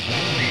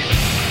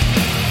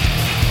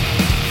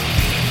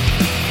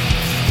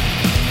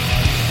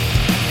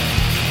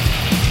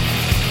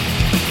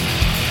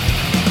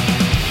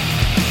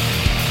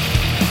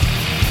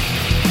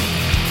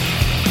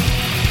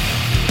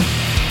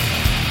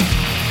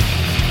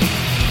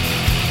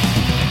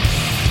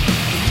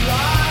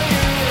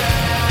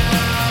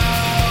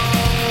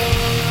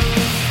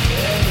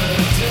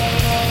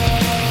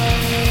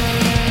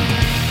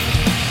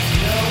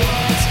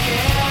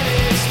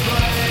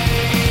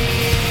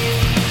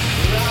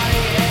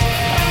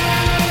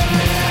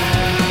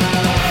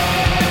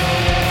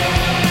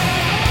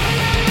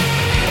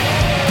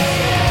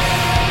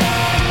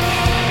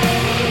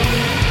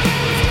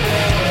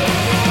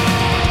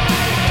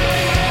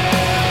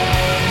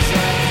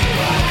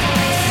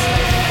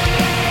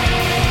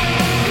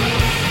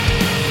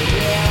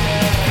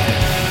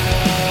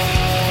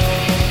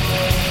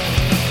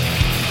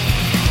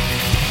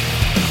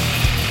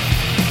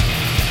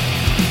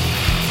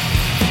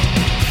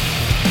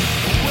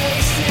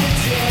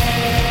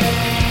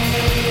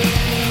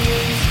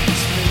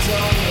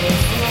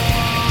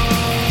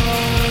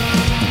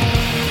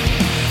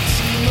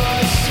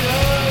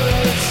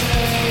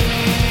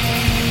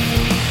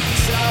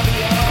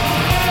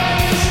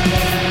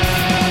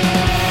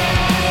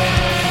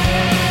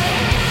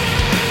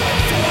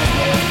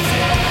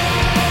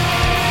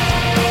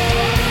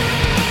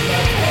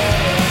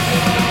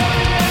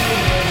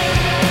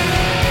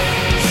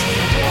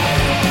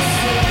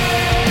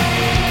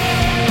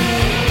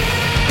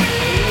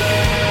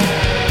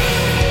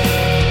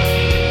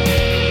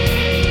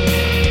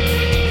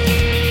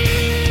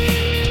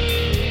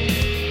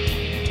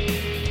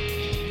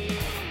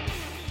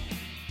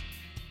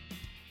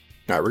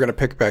 All right, we're going to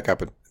pick back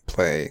up and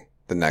play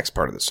the next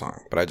part of the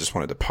song, but I just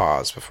wanted to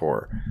pause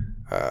before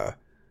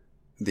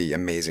the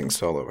amazing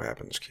solo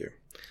happens, Q.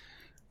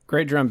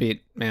 Great drum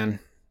beat, man.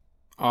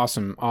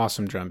 Awesome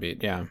drum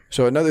beat, yeah.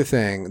 So another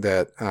thing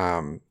that,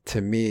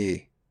 to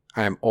me,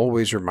 I am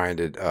always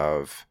reminded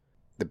of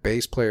the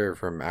bass player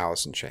from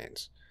Alice in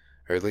Chains,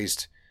 or at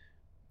least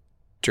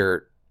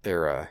Dirt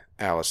era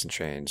Alice in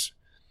Chains.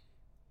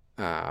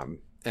 And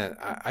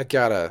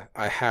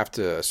I have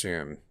to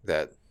assume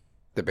that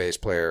the bass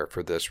player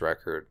for this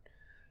record,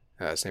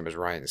 his name is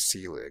Ryan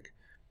Seelig,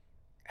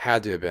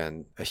 had to have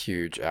been a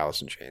huge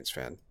Alice in Chains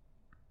fan.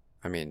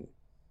 I mean,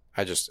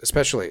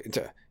 especially,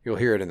 you'll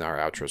hear it in our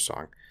outro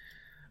song.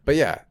 But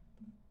yeah,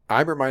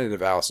 I'm reminded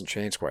of Alice in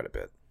Chains quite a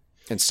bit.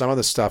 And some of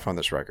the stuff on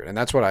this record. And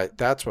that's what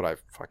I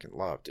fucking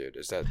love, dude,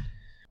 is that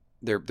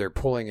they're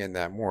pulling in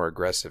that more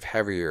aggressive, the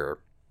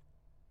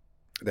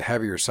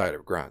heavier side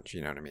of grunge, you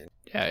know what I mean?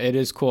 Yeah, it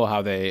is cool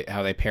how they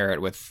pair it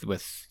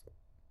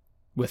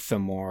with the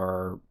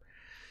more,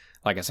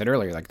 like I said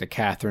earlier, like the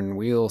Catherine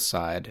Wheel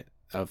side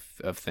of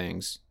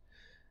things.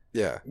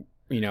 Yeah.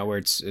 You know, where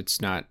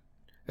it's not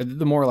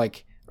the more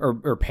like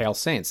or Pale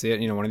Saints,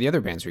 one of the other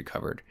bands we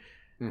covered.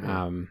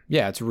 Mm-hmm.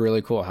 Yeah, it's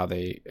really cool how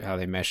they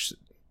mesh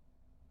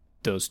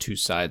those two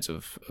sides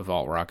of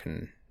alt rock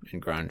and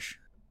grunge.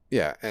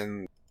 Yeah,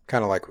 and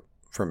kind of like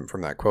from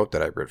that quote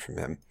that I read from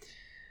him,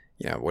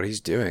 what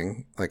he's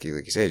doing, like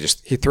you say,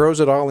 just he throws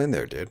it all in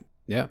there, dude.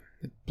 Yeah,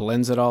 it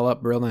blends it all up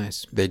real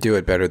nice. They do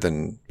it better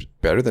than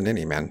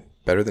any, man.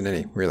 Better than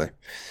any, really.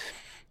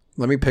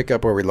 Let me pick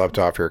up where we left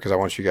off here because I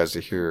want you guys to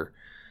hear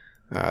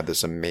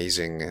this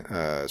amazing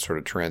sort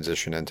of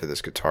transition into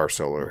this guitar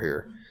solo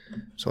here.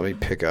 So let me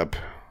pick up.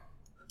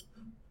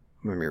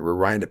 Let me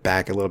rewind it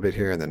back a little bit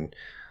here, and then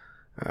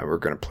we're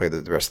going to play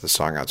the rest of the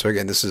song out. So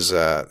again, this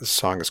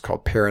song is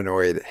called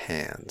Paranoid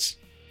Hands.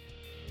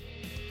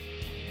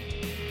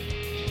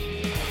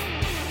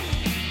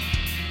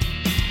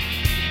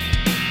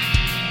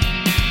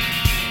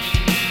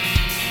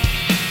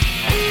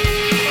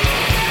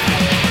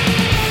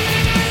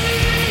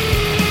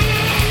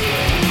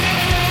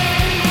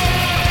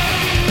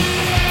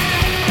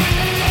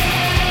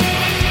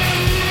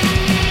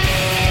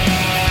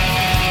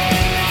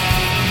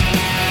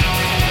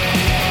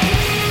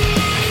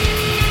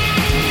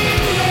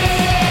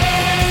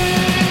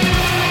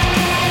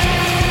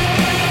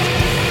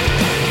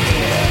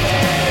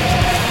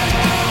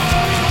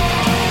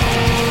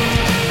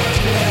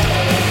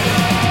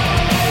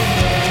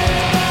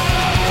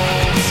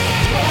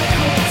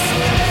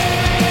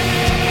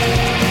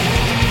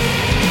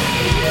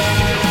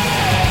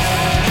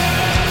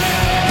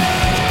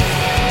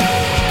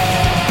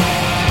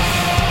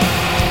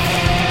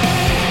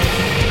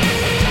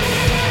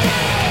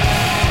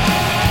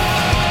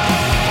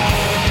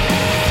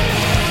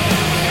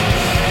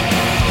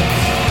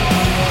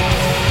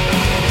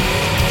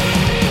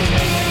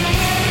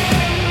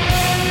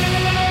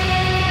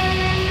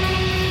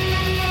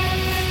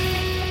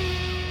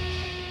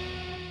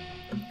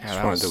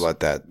 To let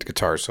that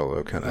guitar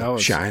solo kind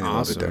of shine a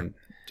little bit there.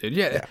 Dude,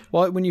 yeah.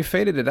 Well, when you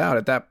faded it out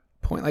at that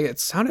point, like it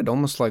sounded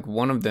almost like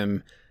one of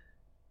them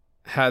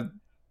had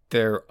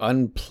their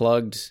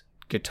unplugged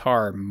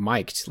guitar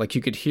mic'd. Like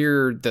you could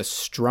hear the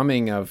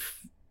strumming of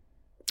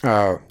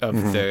the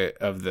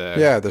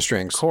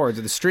strings chords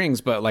of the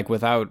strings, but like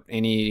without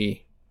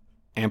any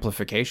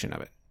amplification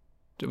of it.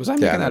 Was I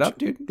making that up,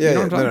 dude?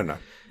 Yeah, no.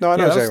 I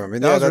know exactly what I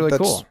mean. That was really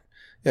cool.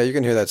 Yeah, you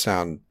can hear that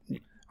sound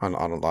on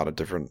a lot of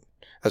different.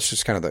 That's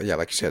just kind of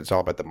like you said, it's all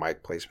about the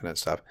mic placement and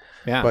stuff.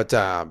 Yeah. But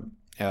yeah,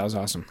 that was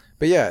awesome.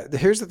 But yeah,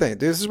 here's the thing.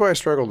 This is why I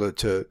struggle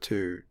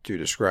to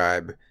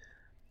describe,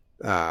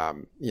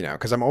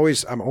 because I'm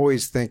always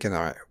thinking,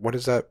 all right, what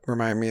does that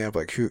remind me of?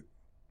 Like who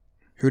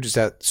does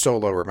that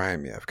solo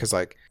remind me of? Because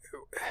like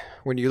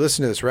when you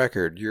listen to this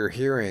record, you're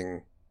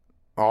hearing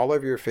all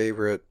of your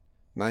favorite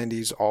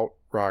 90s alt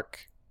rock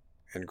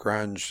and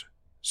grunge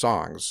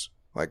songs.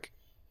 Like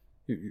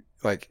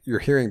you're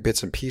hearing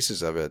bits and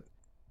pieces of it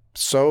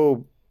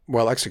so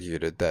well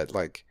executed that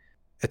like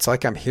it's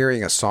like I'm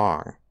hearing a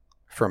song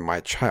from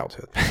my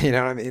childhood. You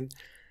know what I mean?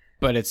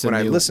 But it's a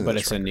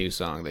new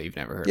song that you've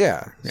never heard.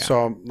 Yeah.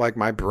 So like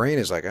my brain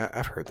is like,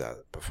 I've heard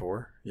that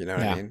before. You know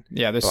what I mean?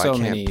 Yeah. There's so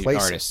many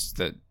artists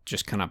that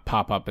just kind of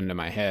pop up into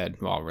my head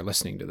while we're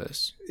listening to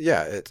this.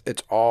 Yeah.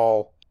 It's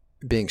all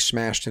being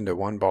smashed into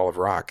one ball of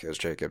rock, as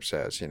Jacob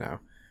says. Yeah.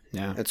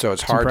 And so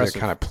it's hard to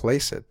kind of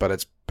place it, but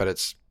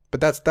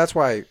that's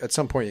why at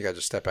some point you got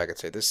to step back and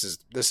say this is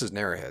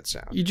Narrowhead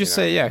sound. You just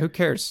say, who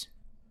cares?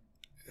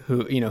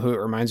 Who it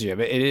reminds you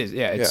of? It is,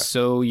 it's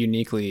so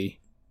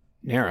uniquely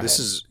Narrowhead. This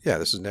is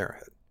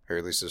Narrowhead, or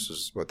at least this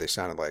is what they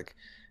sounded like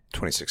in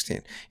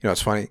 2016.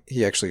 It's funny.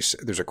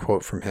 There's a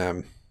quote from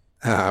him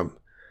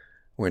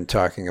when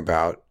talking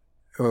about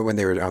when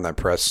they were on that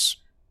press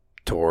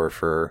tour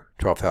for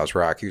 12th House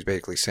Rock. He was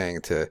basically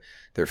saying to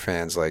their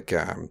fans like,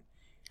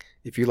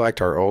 if you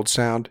liked our old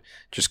sound,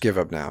 just give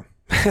up now.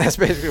 That's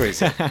basically what he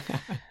said.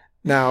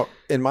 Now,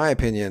 in my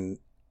opinion,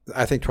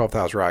 I think 12th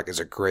House Rock is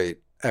a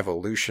great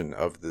evolution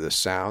of the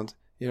sound.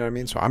 You know what I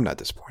mean? So I'm not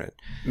disappointed.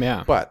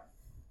 Yeah. But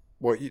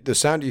the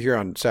sound you hear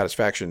on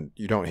Satisfaction,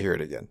 you don't hear it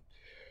again.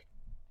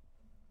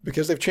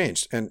 Because they've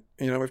changed. And,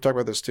 we've talked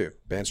about this too.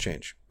 Bands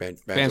change.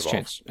 Bands evolve.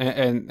 change.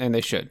 And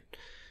they should.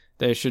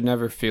 They should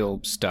never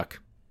feel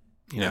stuck.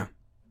 Yeah.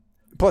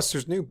 Plus,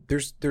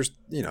 there's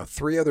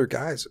 3 other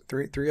guys,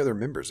 three other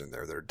members in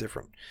there that are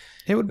different.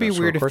 It would be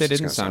weird if they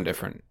didn't sound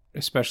different,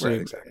 especially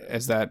exactly.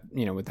 as that,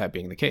 with that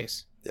being the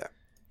case. Yeah.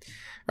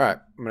 All right.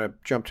 I'm going to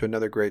jump to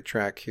another great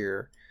track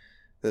here.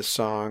 This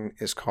song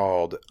is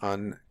called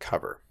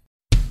Uncover.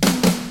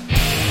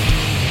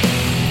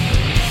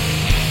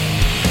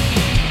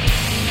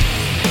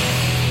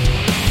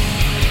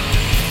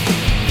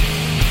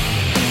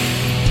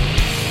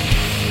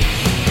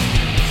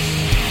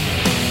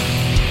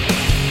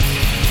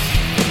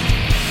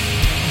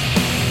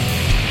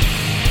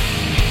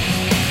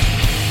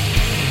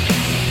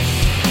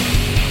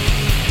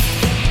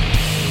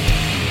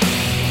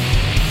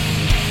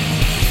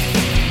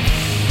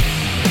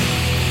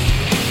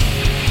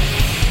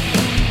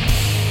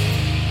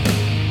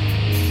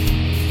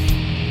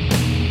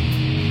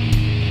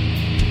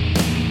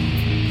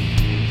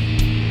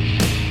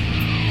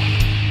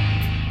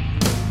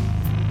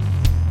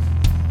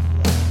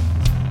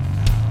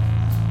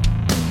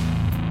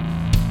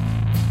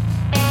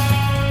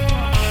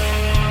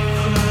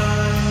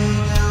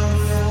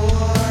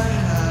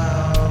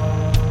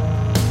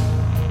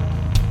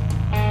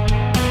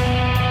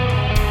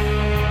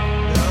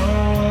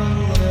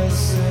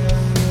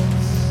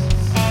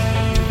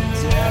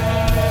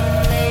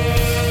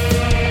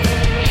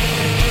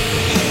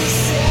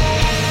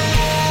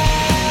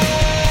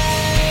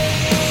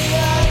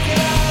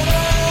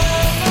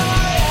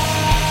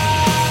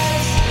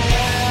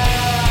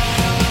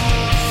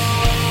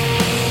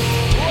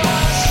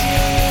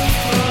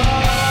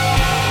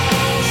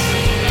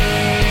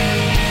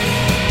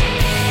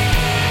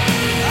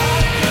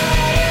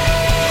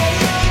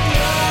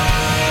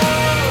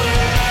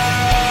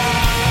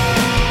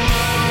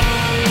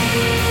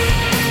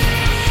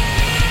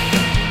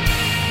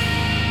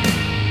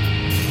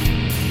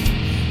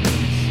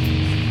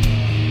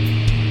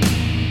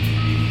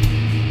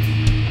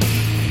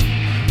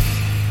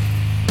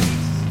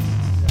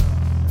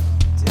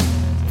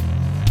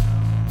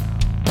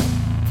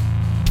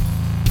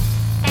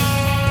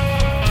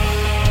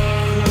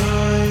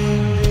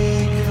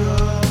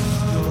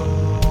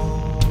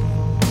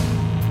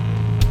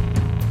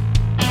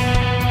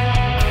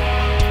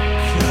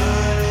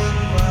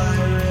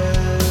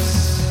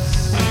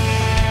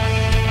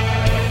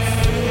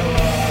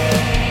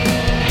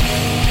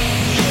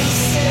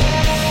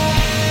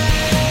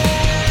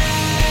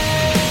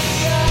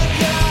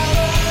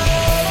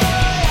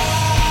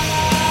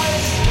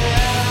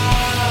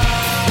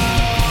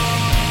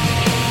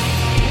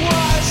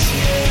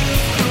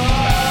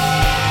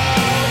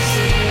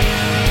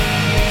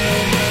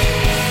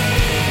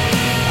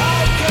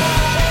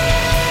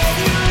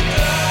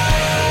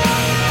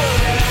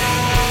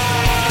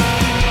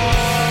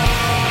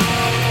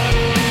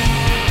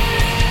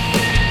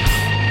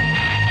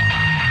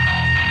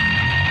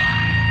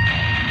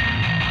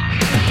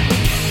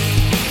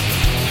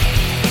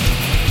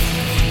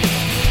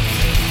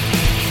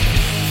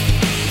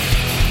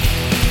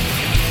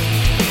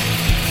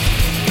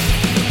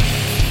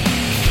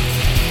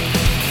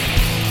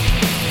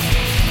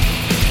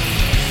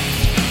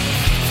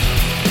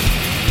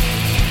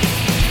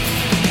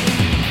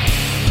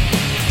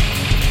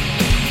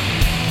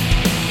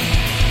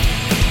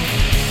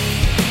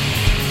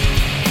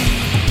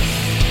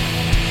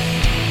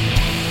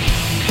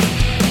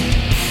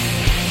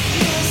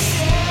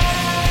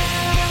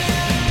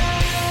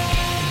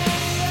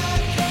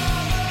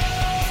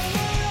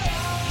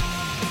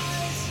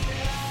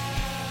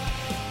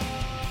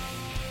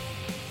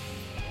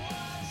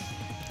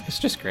 It's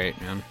just great,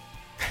 man.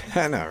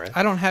 I know, right?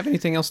 I don't have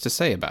anything else to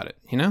say about it,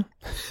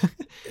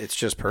 It's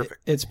just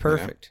perfect. It's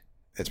perfect.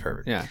 It's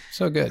perfect. Yeah,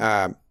 so good.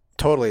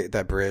 Totally,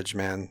 that bridge,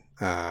 man.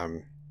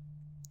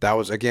 That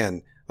was,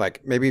 again,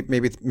 like maybe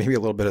a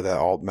little bit of that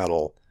alt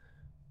metal,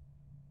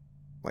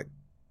 like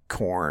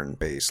Korn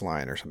bass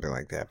line or something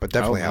like that. But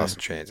definitely Alice in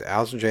Chains.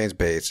 Alice in Chains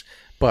bass.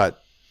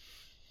 But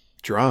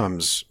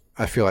drums,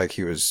 I feel like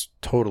he was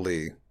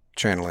totally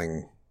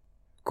channeling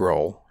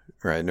Grohl,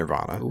 right?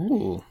 Nirvana.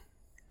 Ooh.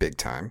 Big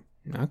time.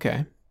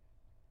 Okay.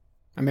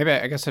 Maybe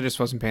I guess I just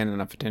wasn't paying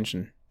enough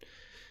attention.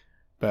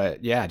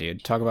 But yeah,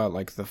 dude, talk about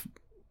like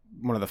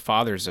one of the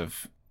fathers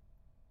of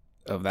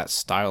that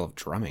style of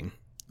drumming.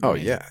 Oh,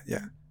 yeah,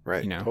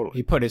 right. Totally.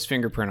 He put his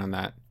fingerprint on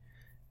that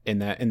in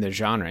the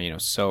genre,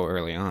 so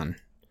early on.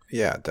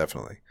 Yeah,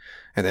 definitely.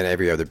 And then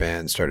every other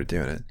band started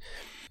doing it.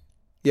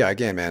 Yeah,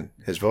 again, man,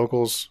 his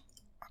vocals,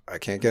 I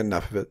can't get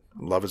enough of it.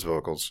 I love his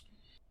vocals.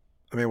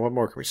 I mean, what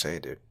more can we say,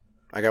 dude?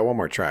 I got one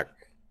more track.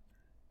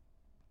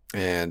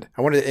 And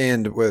I wanted to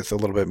end with a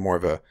little bit more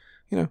of a,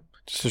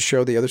 just to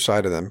show the other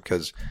side of them,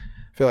 because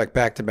I feel like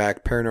back to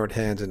back, Paranoid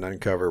Hands and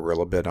Uncover were a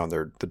little bit on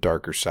the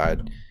darker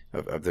side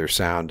of their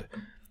sound.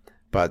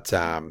 But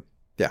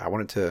yeah, I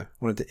wanted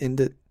to end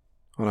it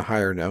on a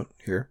higher note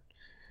here.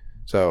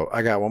 So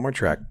I got one more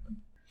track,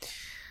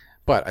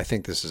 but I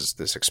think this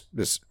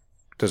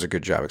does a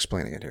good job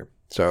explaining it here.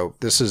 So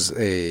this is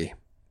a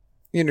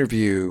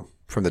interview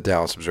from the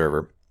Dallas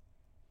Observer.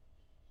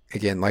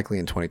 Again, likely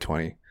in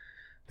 2020.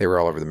 They were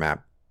all over the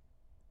map.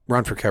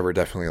 Run for Cover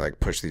definitely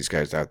like pushed these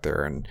guys out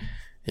there, and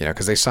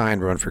because they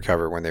signed Run for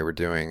Cover when they were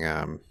doing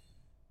a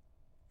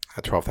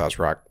 12th House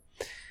Rock.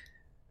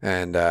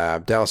 And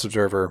Dallas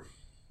Observer,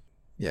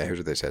 here's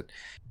what they said.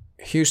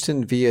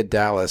 Houston via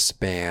Dallas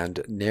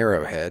band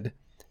Narrowhead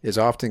is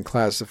often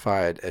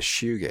classified as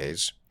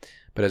shoegaze,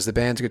 but as the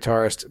band's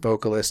guitarist,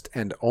 vocalist,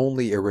 and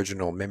only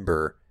original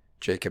member,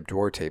 Jacob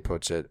Duarte,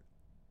 puts it,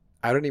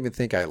 I don't even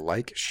think I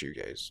like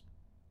shoegaze.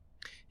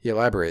 He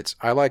elaborates,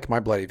 I like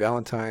My Bloody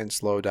Valentine,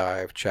 Slow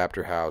Dive,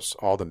 Chapter House,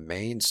 all the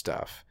main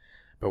stuff,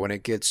 but when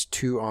it gets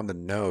too on the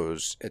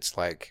nose, it's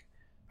like,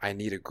 I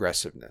need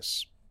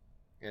aggressiveness.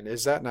 And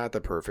is that not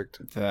the perfect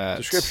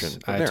description?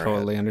 I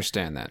totally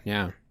understand that,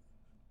 yeah.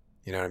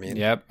 You know what I mean?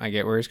 Yep, I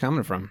get where he's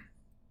coming from.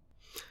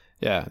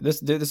 Yeah,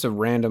 this is a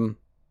random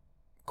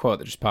quote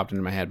that just popped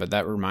into my head, but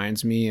that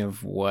reminds me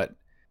of what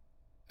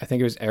I think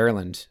it was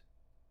Erland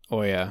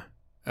Oya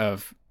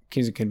of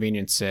Kings of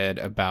Convenience said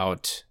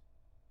about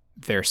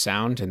their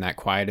sound, and that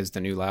quiet is the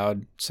new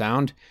loud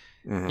sound.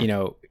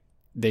 Mm-hmm.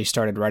 They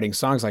started writing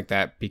songs like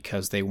that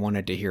because they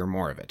wanted to hear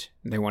more of it.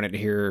 They wanted to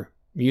hear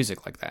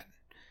music like that.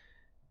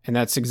 And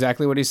that's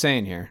exactly what he's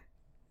saying here.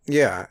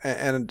 Yeah,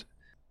 and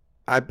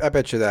I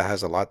bet you that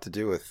has a lot to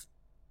do with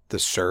the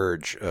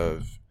surge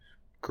of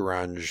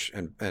grunge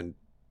and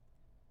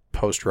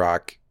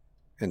post-rock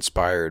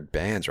inspired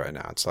bands right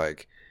now. It's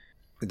like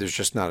there's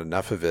just not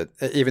enough of it,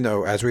 even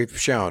though, as we've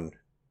shown,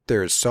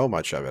 there's so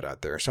much of it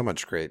out there, so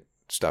much great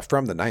stuff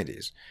from the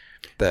 90s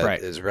that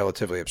is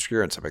relatively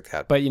obscure and stuff like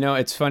that. But,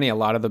 it's funny, a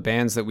lot of the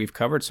bands that we've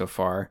covered so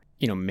far,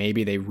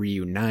 maybe they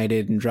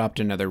reunited and dropped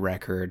another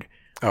record.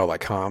 Oh,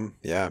 like Hum?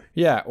 Yeah.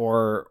 Yeah,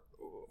 or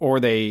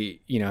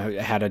they,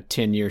 had a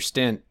 10-year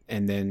stint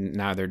and then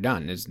now they're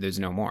done. There's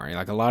no more.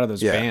 Like a lot of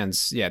those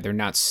bands, they're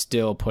not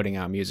still putting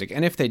out music.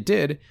 And if they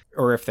did,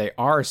 or if they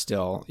are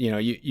still,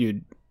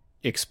 you'd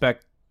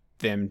expect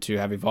them to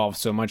have evolved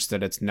so much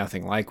that it's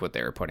nothing like what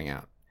they were putting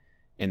out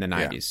in the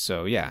 90s. Yeah.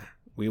 So,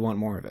 we want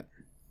more of it.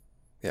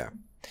 Yeah.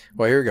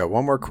 Well, here we go.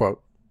 One more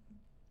quote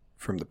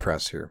from the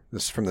press here.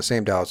 This is from the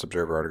same Dallas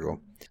Observer article.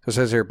 So it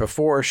says here,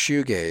 before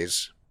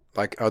shoegaze,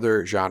 like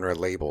other genre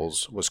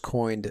labels, was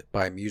coined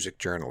by music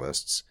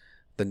journalists,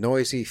 the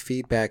noisy,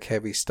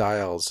 feedback-heavy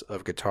styles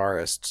of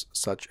guitarists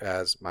such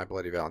as My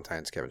Bloody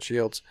Valentine's Kevin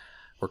Shields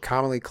were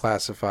commonly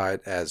classified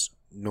as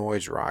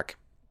noise rock.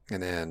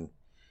 And then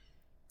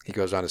he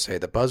goes on to say,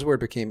 the buzzword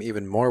became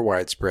even more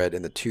widespread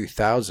in the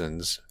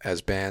 2000s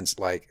as bands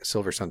like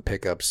Silver Sun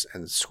Pickups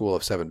and School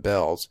of Seven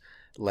Bells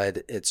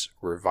led its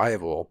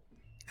revival,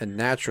 and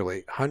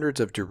naturally, hundreds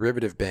of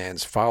derivative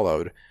bands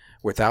followed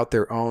without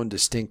their own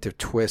distinctive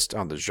twist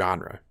on the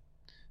genre.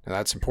 Now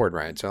that's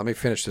important, right? So let me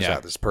finish this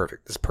out. This is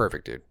perfect. This is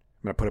perfect, dude. I'm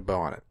going to put a bow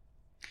on it.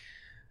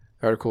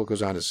 The article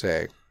goes on to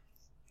say,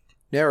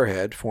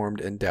 Narrowhead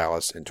formed in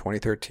Dallas in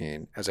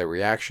 2013 as a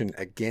reaction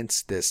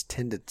against this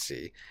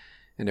tendency,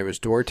 and it was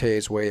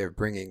Duarte's way of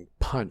bringing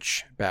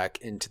punch back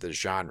into the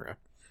genre.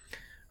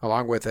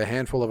 Along with a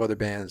handful of other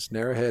bands,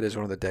 Narrowhead is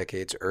one of the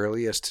decade's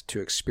earliest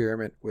to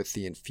experiment with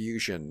the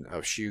infusion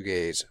of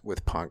shoegaze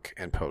with punk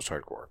and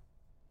post-hardcore.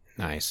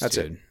 Nice. That's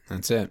dude. it.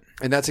 That's it.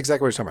 And that's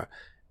exactly what he's talking about.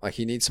 Like,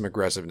 he needs some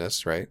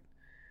aggressiveness, right?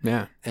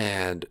 Yeah.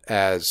 And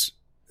as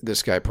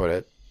this guy put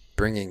it,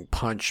 bringing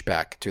punch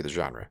back to the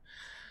genre.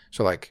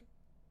 So, like,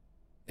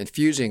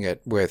 infusing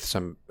it with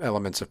some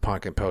elements of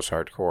punk and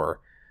post-hardcore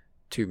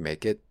to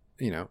make it,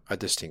 a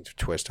distinct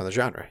twist on the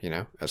genre,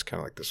 as kind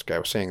of like this guy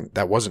was saying,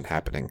 that wasn't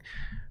happening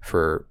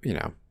for,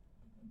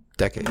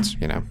 decades,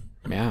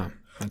 Yeah,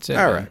 that's it.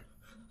 All right.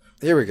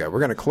 Here we go. We're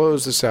going to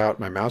close this out.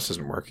 My mouse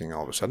isn't working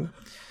all of a sudden.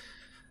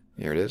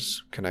 Here it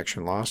is.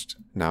 Connection lost.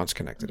 Now it's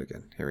connected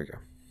again. Here we go.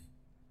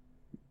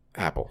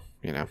 Apple,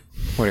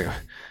 What do you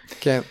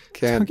can't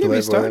Don't get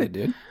me started,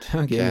 dude.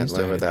 Don't get me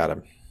started. Live without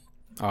him.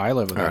 Oh, I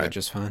live without it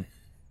just fine.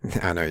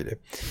 I know you do.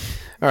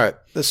 All right.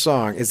 This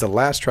song is the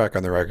last track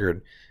on the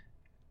record,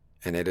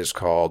 and it is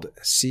called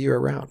See You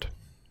Around.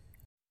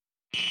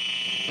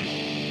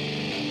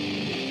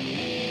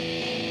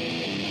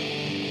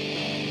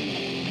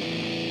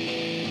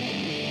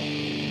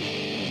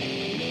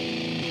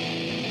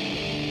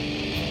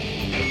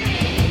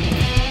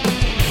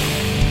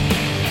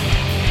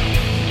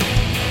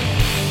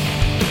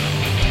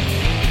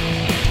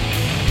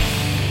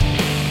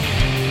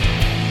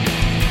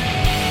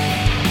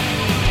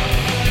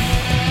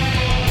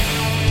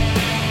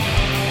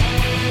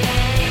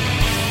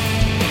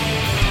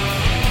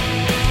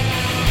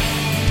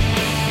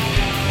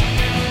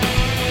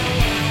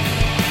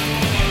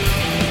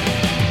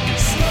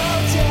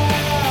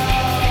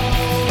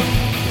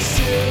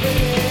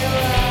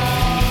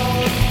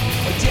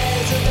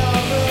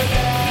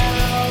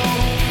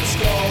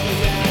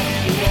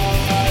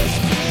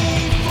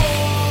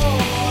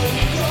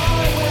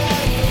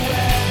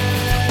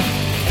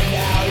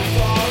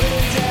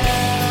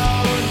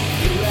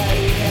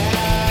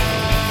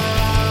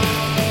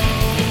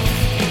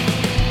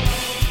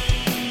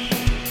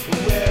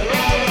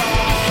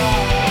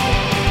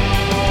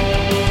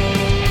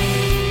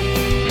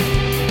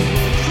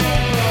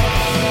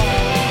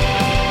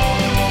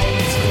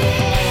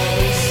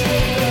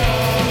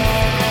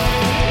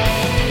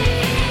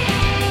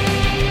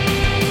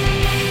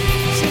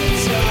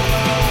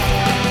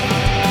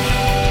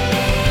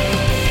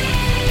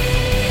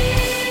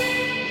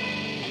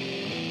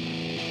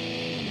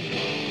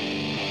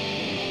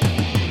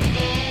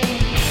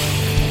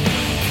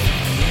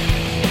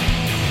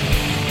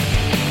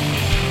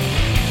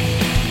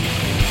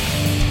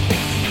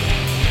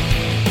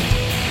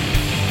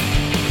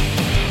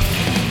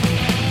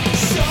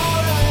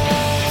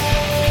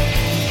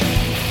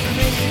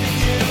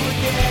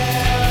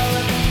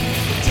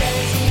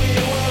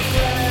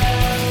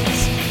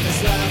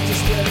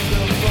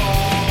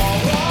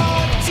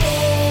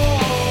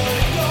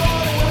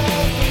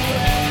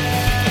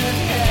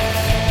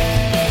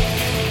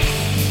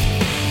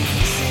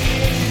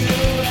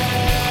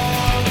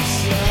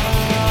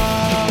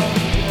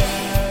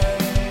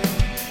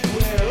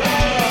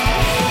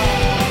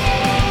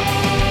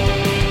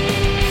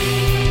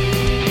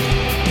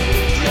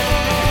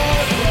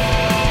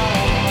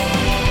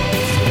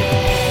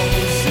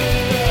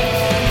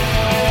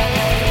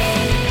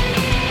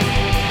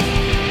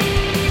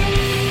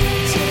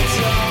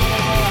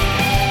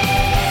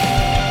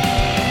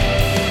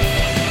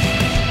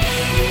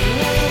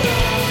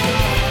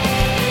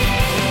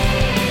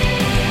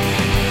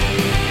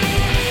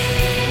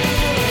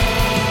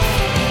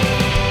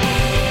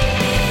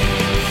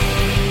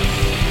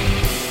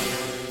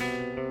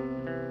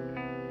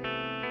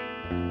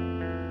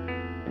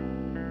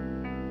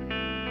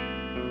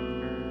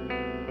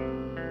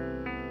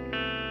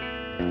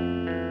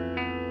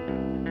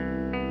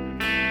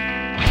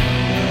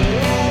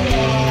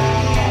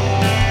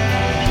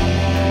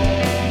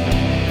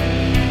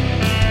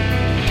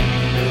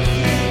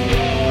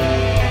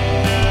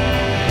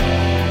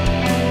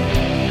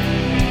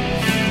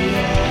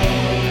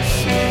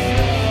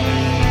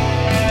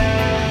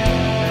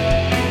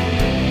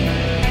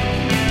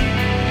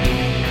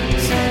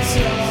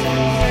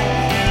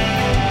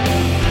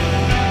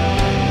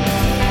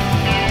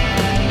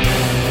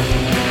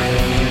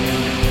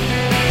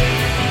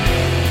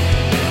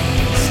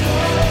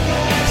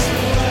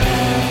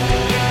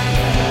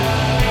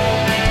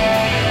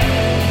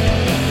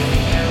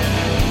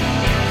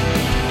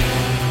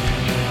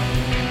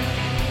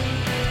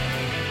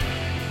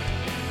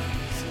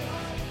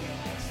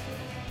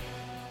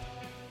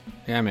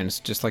 Yeah, I mean, it's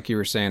just like you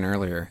were saying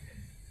earlier.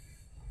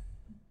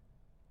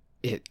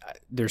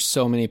 There's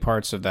so many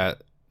parts of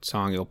that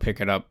song. You'll pick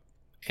it up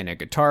in a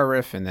guitar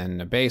riff, and then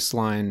a bass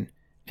line,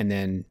 and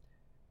then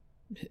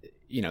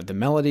the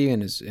melody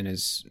and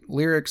his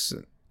lyrics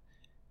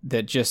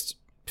that just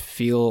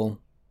feel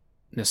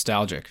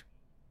nostalgic.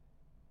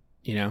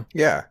 Yeah,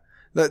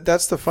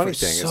 that's the funny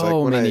thing. So it's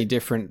like many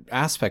different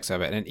aspects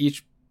of it, and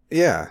each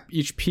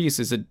piece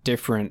is a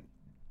different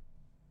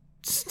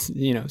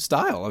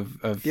style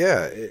of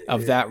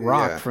that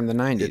rock from the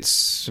 90s.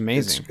 It's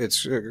amazing.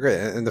 It's great.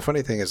 And the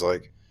funny thing is,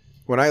 like,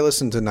 when I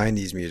listen to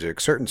 90s music,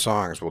 certain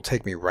songs will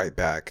take me right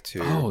back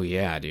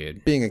to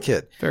being a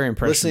kid. Very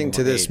impressive. Listening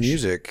to this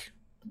music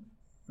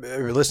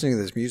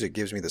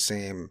gives me the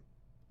same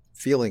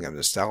feeling of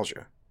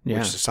nostalgia, which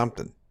is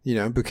something,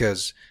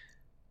 because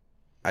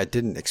I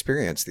didn't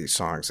experience these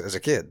songs as a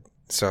kid.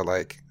 So,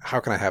 like, how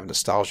can I have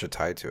nostalgia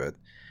tied to it?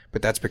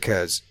 But that's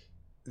because,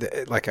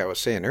 like I was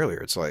saying earlier,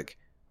 it's like,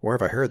 where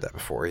have I heard that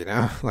before,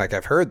 Like,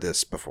 I've heard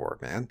this before,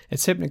 man.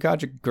 It's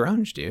hypnagogic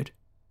grunge, dude.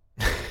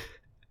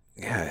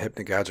 Yeah,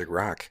 hypnagogic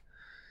rock.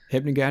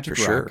 Hypnagogic rock.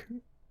 Sure.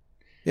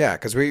 Yeah,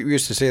 because we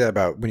used to say that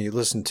about when you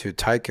listen to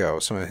Tycho,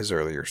 some of his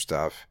earlier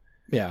stuff.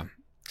 Yeah.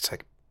 It's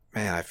like,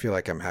 man, I feel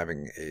like I'm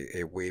having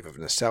a wave of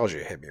nostalgia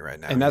hit me right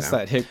now. And that's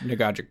that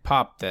hypnagogic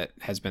pop that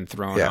has been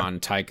thrown on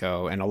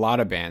Tycho, and a lot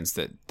of bands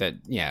that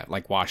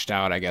like Washed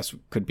Out, I guess,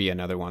 could be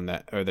another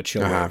one or the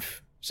chill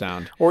wave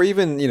sound. Or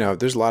even,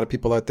 there's a lot of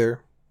people out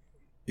there.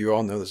 You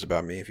all know this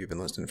about me if you've been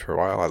listening for a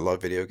while. I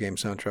love video game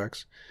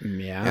soundtracks.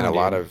 Yeah. And a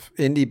lot of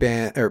indie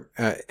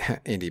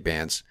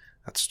bands.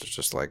 That's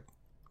just like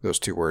those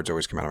two words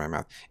always come out of my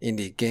mouth.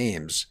 Indie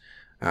games.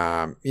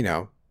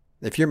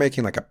 If you're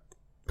making like a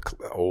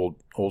old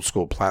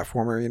school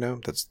platformer,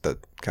 that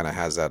kind of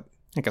has that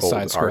like a old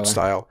side art scroller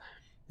style.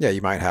 Yeah,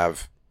 you might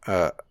have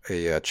a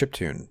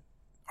chiptune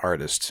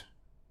artist,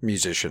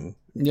 musician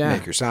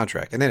make your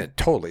soundtrack, and then it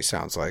totally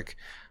sounds like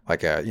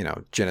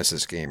a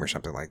Genesis game or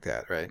something like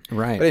that, right?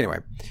 Right. But anyway,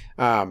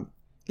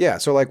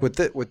 so like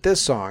with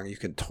this song, you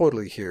can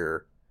totally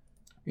hear,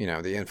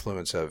 the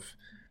influence of,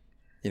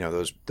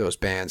 those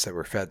bands that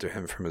were fed to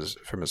him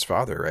from his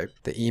father, right?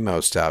 The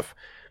emo stuff,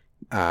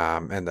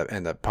 and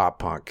the pop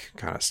punk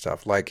kind of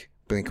stuff, like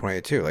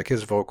Blink-182. Like,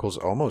 his vocals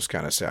almost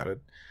kind of sounded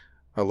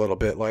a little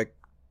bit like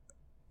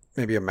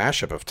maybe a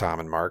mashup of Tom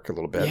and Mark a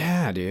little bit.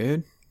 Yeah,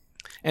 dude.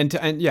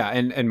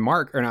 And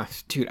Mark, or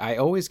not, dude, I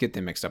always get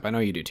them mixed up. I know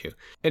you do too.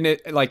 And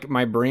it, like,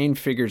 my brain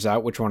figures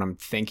out which one I'm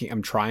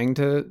trying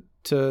to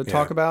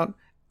talk about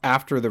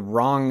after the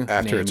wrong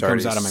name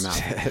comes out of my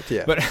mouth.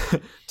 Yeah. But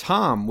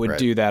Tom would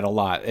do that a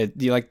lot.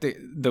 You like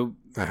the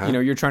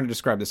you're trying to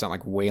describe the sound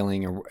like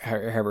wailing or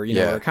however,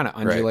 where it kind of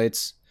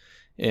undulates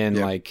in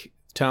like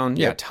tone.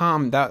 Yeah,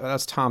 Tom,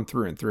 that's Tom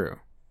through and through.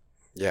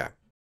 Yeah.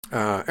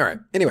 All right.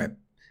 Anyway,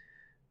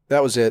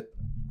 that was it.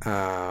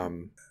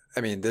 I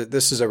mean,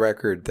 this is a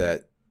record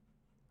that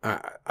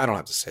I don't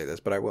have to say this,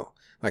 but I will.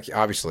 Like,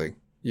 obviously,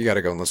 you got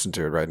to go and listen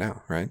to it right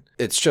now, right?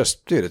 It's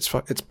just, dude,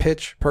 it's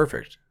pitch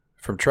perfect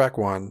from track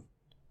 1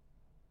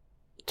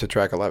 to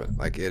track 11.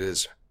 Like, it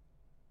is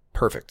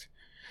perfect.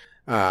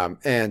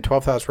 And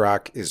 12th House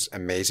Rock is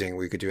amazing.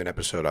 We could do an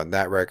episode on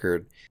that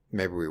record.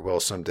 Maybe we will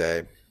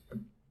someday.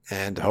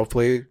 And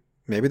hopefully,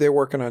 maybe they're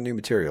working on new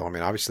material. I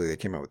mean, obviously, they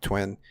came out with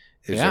Twin.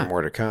 Is there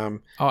more to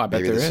come? Oh, I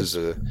bet maybe there is.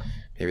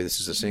 Maybe this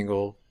is a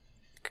single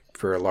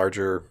for a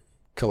larger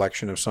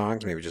collection of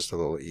songs, maybe just a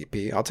little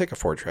EP. I'll take a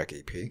 4-track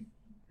EP,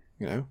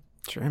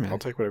 Sure, man. I'll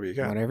take whatever you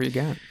got. Whatever you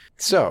got.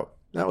 So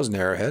that was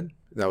Narrowhead.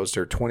 That was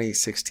their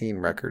 2016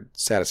 record,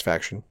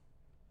 Satisfaction.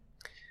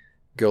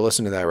 Go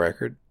listen to that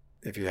record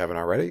if you haven't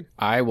already.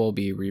 I will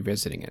be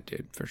revisiting it,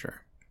 dude, for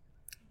sure.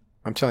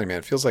 I'm telling you, man,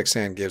 it feels like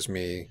sand gives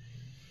me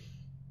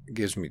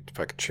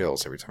fucking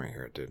chills every time I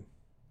hear it, dude.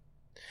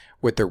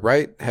 With the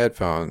right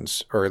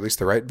headphones, or at least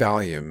the right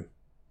volume.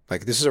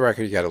 Like, this is a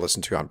record you got to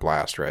listen to on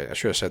blast, right? I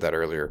should have said that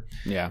earlier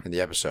in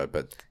the episode,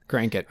 but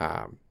crank it.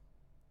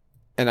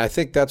 And I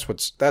think that's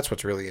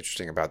what's really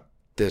interesting about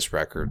this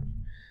record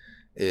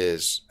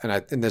is,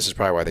 and this is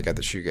probably why they got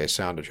the Shoegaze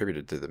sound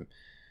attributed to them,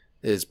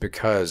 is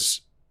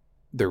because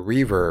the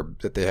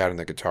reverb that they had in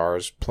the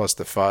guitars plus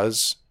the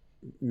fuzz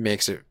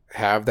makes it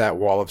have that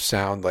wall of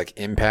sound, like,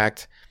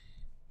 impact,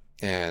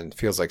 and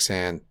Feels Like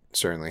Sand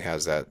certainly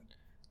has that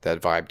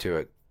vibe to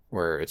it,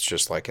 where it's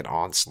just like an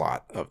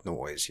onslaught of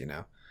noise,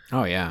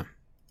 Oh, yeah.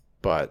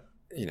 But,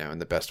 in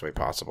the best way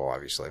possible,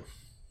 obviously.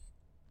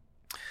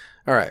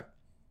 All right.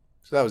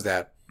 So that was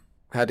that.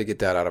 Had to get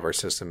that out of our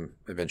system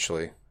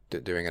eventually,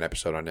 doing an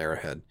episode on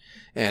Narrowhead.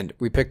 And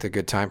we picked a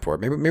good time for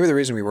it. Maybe the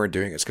reason we weren't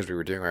doing it is because we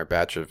were doing our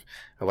batch of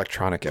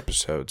electronic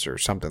episodes or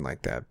something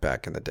like that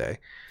back in the day.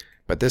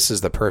 But this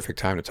is the perfect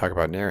time to talk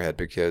about Narrowhead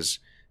because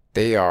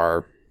they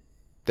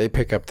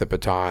pick up the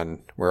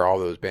baton where all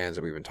those bands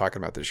that we've been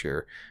talking about this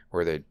year,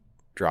 where they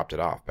dropped it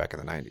off back in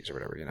the 90s or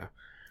whatever,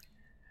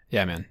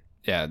 Yeah, man.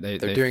 Yeah, they're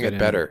doing it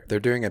better. They're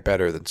doing it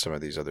better than some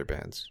of these other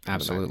bands.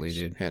 Absolutely, 90s,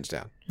 dude. Hands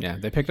down. Yeah,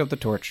 they picked up the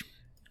torch.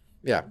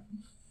 Yeah.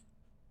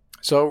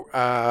 So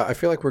I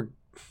feel like we're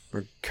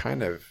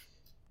kind of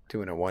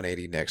doing a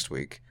 180 next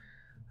week.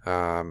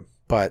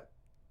 But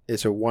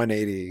it's a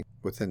 180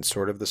 within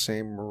sort of the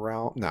same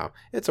realm. No,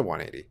 it's a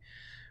 180.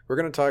 We're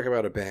going to talk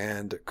about a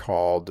band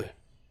called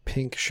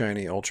Pink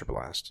Shiny Ultra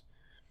Blast.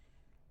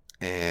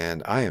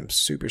 And I am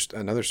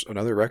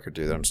another record,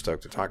 dude, that I'm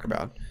stoked to talk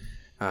about.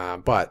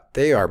 But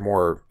they are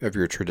more of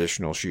your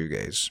traditional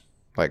shoegaze,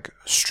 like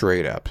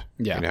straight up.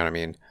 Yeah. You know what I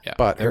mean? Yeah.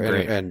 But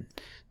and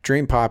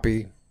Dream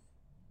Poppy,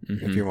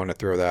 if you want to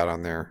throw that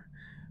on there.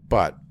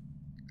 But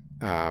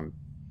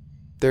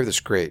they're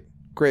this great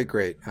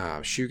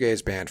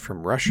shoegaze band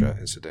from Russia,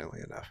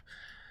 incidentally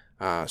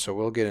enough. So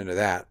we'll get into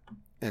that.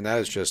 And that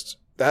is just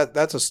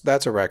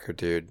that's a record,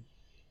 dude,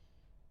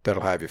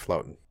 that'll have you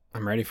floating.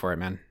 I'm ready for it,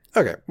 man.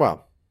 Okay,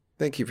 well,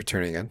 thank you for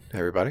tuning in,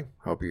 everybody.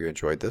 Hope you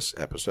enjoyed this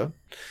episode.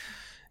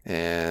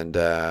 And,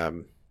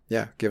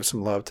 give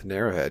some love to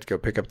Narrowhead. Go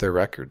pick up their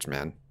records,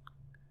 man.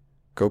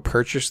 Go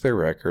purchase their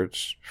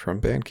records from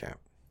Bandcamp.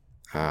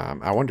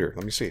 I wonder,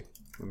 let me see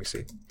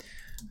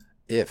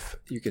if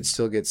you can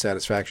still get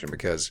satisfaction,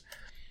 because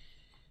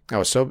I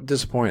was so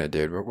disappointed,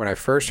 dude. When I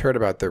first heard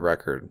about their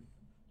record,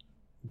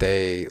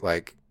 they,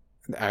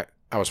 I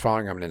was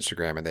following them on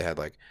Instagram, and they had,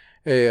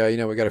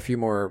 hey, we got a few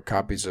more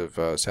copies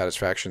of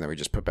Satisfaction that we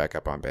just put back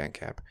up on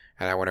Bandcamp.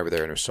 And I went over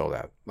there and it was sold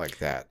out like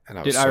that. And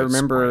I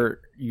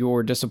remember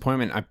your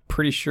disappointment. I'm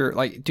pretty sure,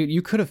 dude,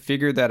 you could have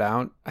figured that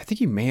out. I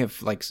think you may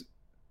have,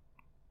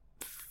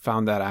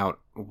 found that out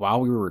while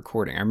we were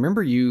recording. I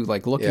remember you,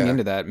 looking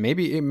into that.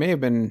 Maybe it may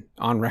have been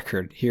on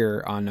record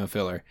here on No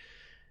Filler.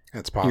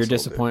 That's possible. Your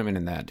disappointment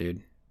in that,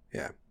 dude.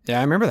 Yeah. Yeah,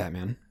 I remember that,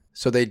 man.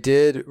 So they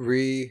did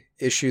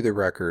reissue the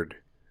record.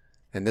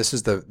 And this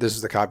is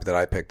the copy that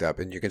I picked up,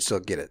 and you can still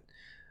get it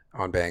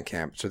on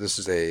Bandcamp. So this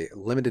is a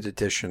limited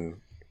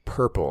edition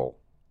purple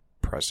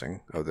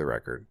pressing of the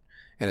record,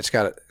 and it's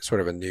got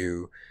sort of a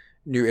new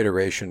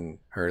iteration,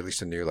 or at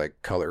least a new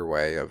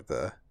colorway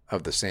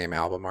of the same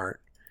album art.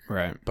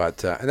 Right.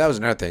 But and that was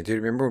another thing,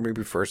 dude. Remember when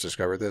we first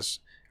discovered this?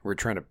 We were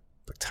trying to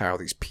tie all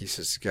these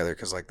pieces together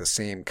because the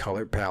same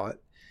color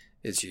palette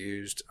is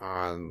used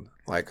on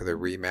the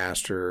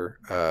remaster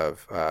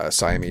of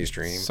Siamese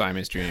Dream.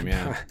 Siamese Dream,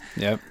 yeah.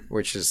 Yep.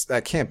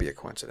 That can't be a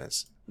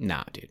coincidence.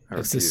 Nah, dude.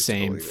 It's the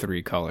same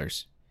 3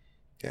 colors.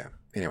 Yeah.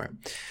 Anyway.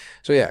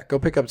 So yeah, go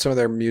pick up some of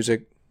their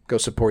music. Go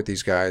support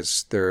these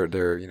guys. They're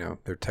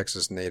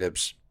Texas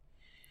natives.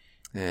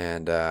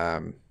 And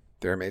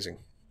they're amazing.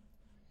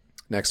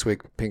 Next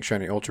week, Pink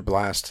Shiny Ultra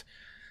Blast.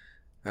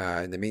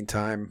 In the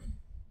meantime,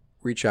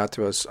 reach out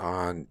to us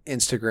on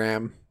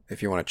Instagram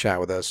if you want to chat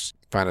with us.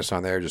 Find us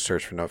on there. Just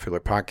search for No Filler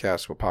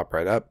Podcast. We'll pop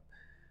right up.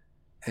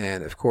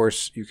 And, of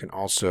course, you can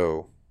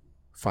also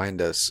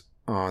find us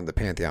on the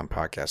Pantheon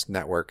Podcast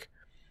Network.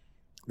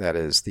 That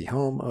is the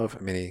home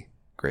of many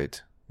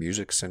great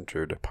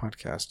music-centered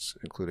podcasts,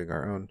 including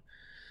our own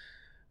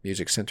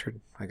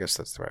music-centered. I guess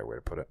that's the right way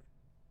to put it.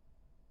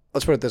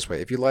 Let's put it this way.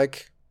 If you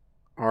like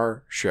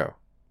our show,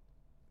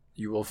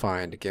 you will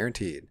find,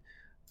 guaranteed,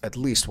 at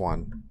least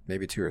 1,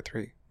 maybe 2 or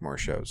 3 more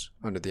shows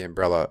under the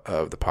umbrella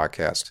of the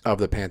podcast, of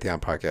the Pantheon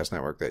Podcast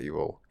Network, that you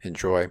will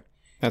enjoy.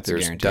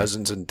 There's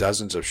dozens and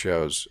dozens of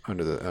shows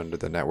under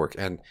the network,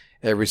 and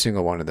every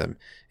single one of them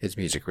is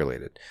music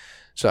related.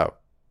 So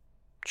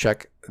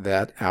check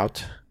that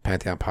out,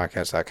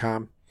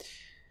 pantheonpodcast.com.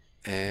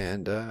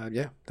 And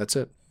that's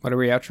it. What are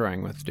we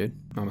outroing with, dude?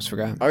 Almost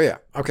forgot. Oh yeah.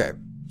 Okay.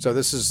 So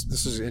this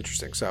is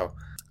interesting. So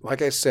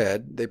like I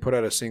said, they put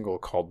out a single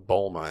called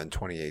Bulma in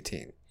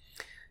 2018.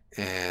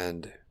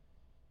 And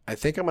I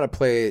think I'm going to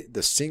play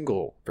the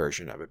single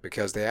version of it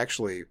because they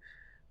actually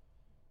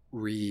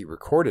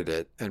re-recorded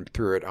it and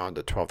threw it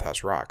onto 12th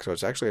House Rock. So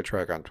it's actually a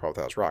track on 12th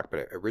House Rock, but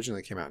it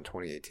originally came out in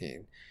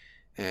 2018.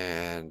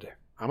 And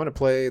I'm going to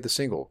play the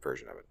single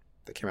version of it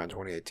that came out in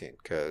 2018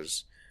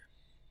 because,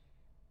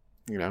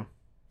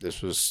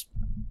 this was,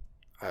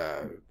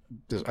 I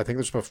think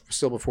this was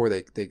still before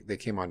they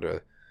came on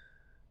to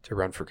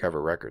Run for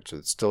Cover Records. So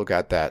it's still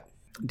got that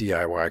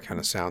DIY kind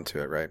of sound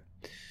to it, right?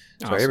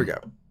 So awesome. Here we go.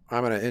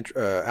 I'm going to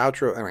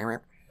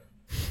outro.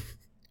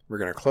 We're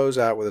going to close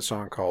out with a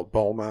song called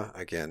Bulma,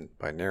 again,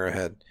 by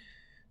Narrowhead.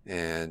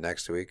 And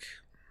next week,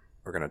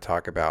 we're going to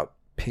talk about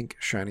Pink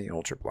Shiny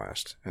Ultra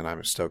Blast. And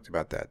I'm stoked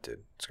about that, dude.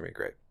 It's going to be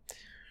great.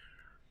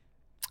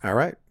 All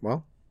right.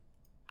 Well,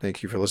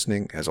 thank you for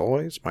listening. As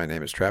always, my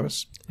name is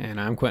Travis. And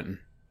I'm Quentin.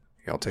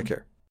 Y'all take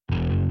care.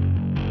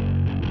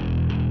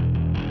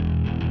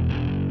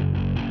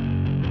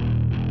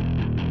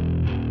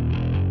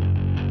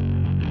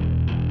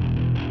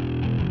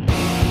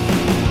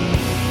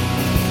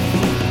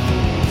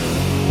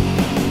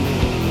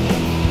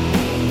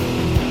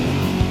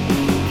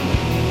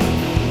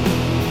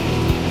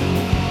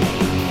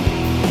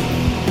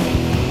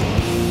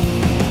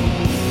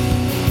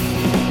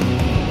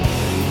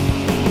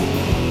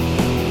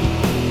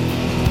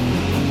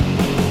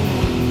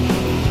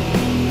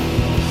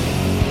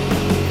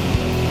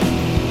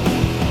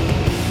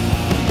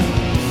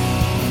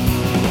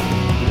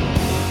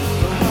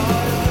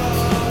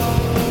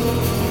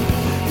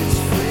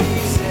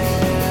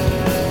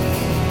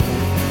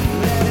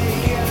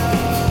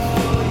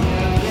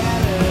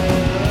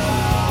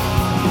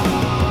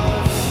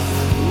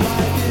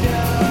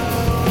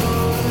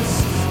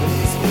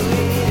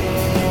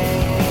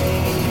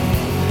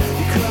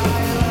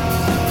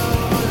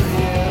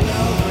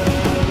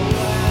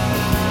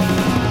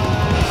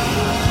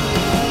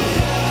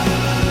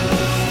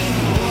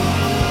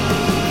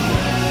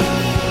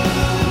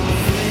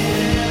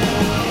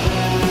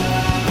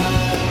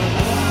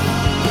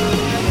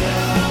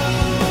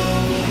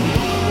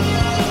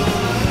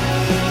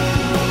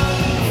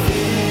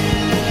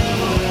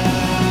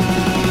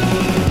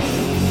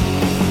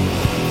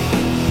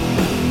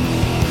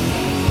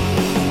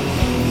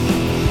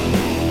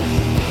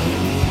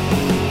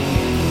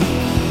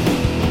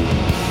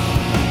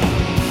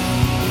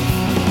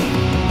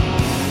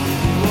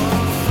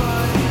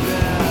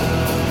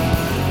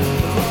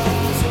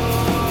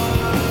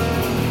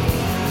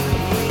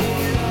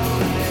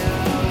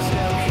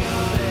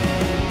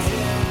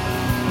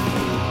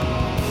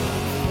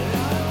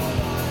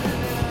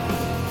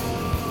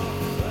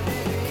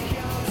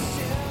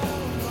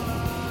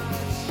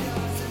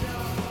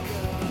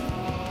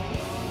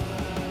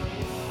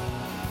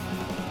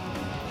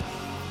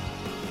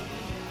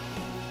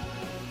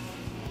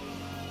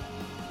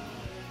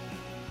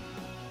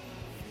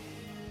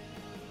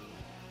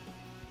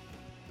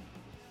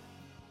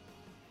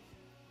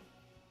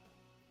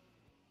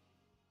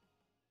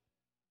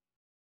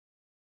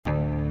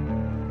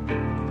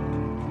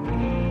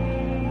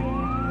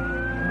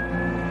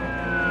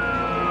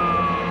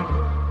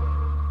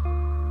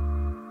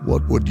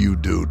 What would you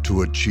do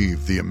to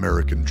achieve the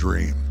American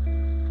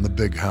dream? The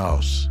big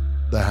house,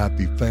 the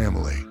happy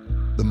family,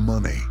 the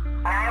money.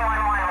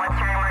 911, what's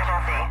your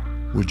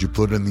emergency? Would you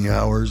put in the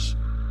hours?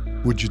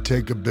 Would you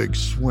take a big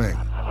swing?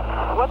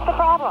 What's the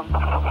problem?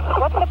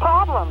 What's the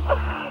problem?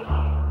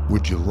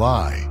 Would you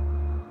lie?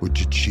 Would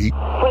you cheat?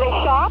 Were they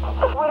shot?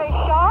 Were they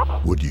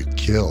shot? Would you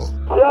kill?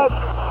 Yes.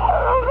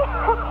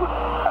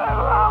 My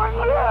mom is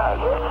dead.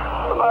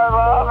 My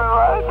mom is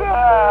right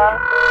there.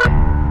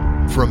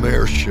 From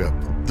Airship,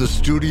 the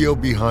studio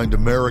behind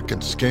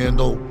American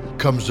Scandal,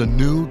 comes a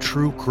new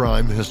true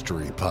crime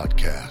history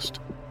podcast.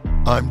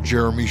 I'm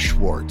Jeremy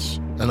Schwartz,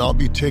 and I'll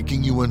be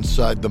taking you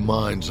inside the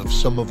minds of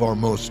some of our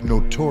most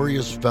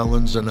notorious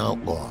felons and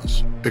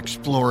outlaws,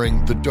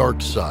 exploring the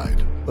dark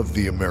side of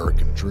the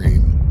American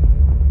dream.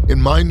 In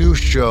my new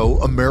show,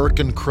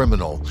 American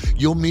Criminal,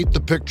 you'll meet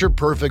the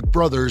picture-perfect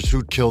brothers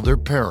who killed their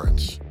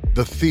parents,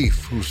 the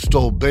thief who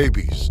stole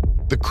babies,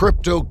 the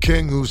crypto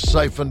king who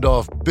siphoned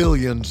off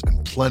billions,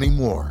 and plenty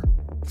more.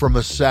 From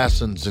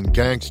assassins and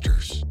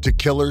gangsters to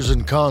killers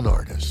and con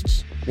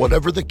artists.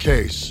 Whatever the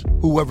case,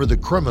 whoever the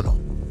criminal,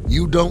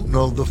 you don't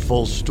know the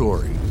full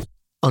story.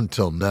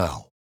 Until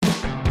now.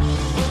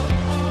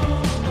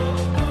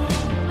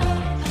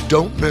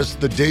 Don't miss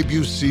the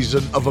debut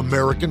season of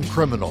American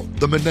Criminal,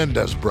 The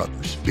Menendez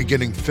Brothers,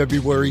 beginning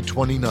February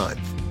 29th.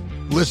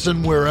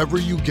 Listen wherever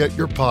you get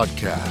your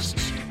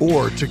podcasts,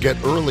 or to get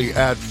early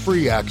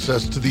ad-free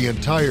access to the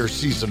entire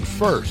season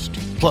first,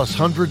 plus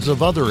hundreds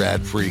of other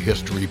ad-free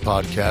history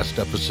podcast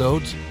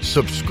episodes,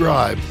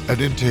 subscribe at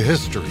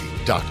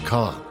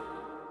IntoHistory.com.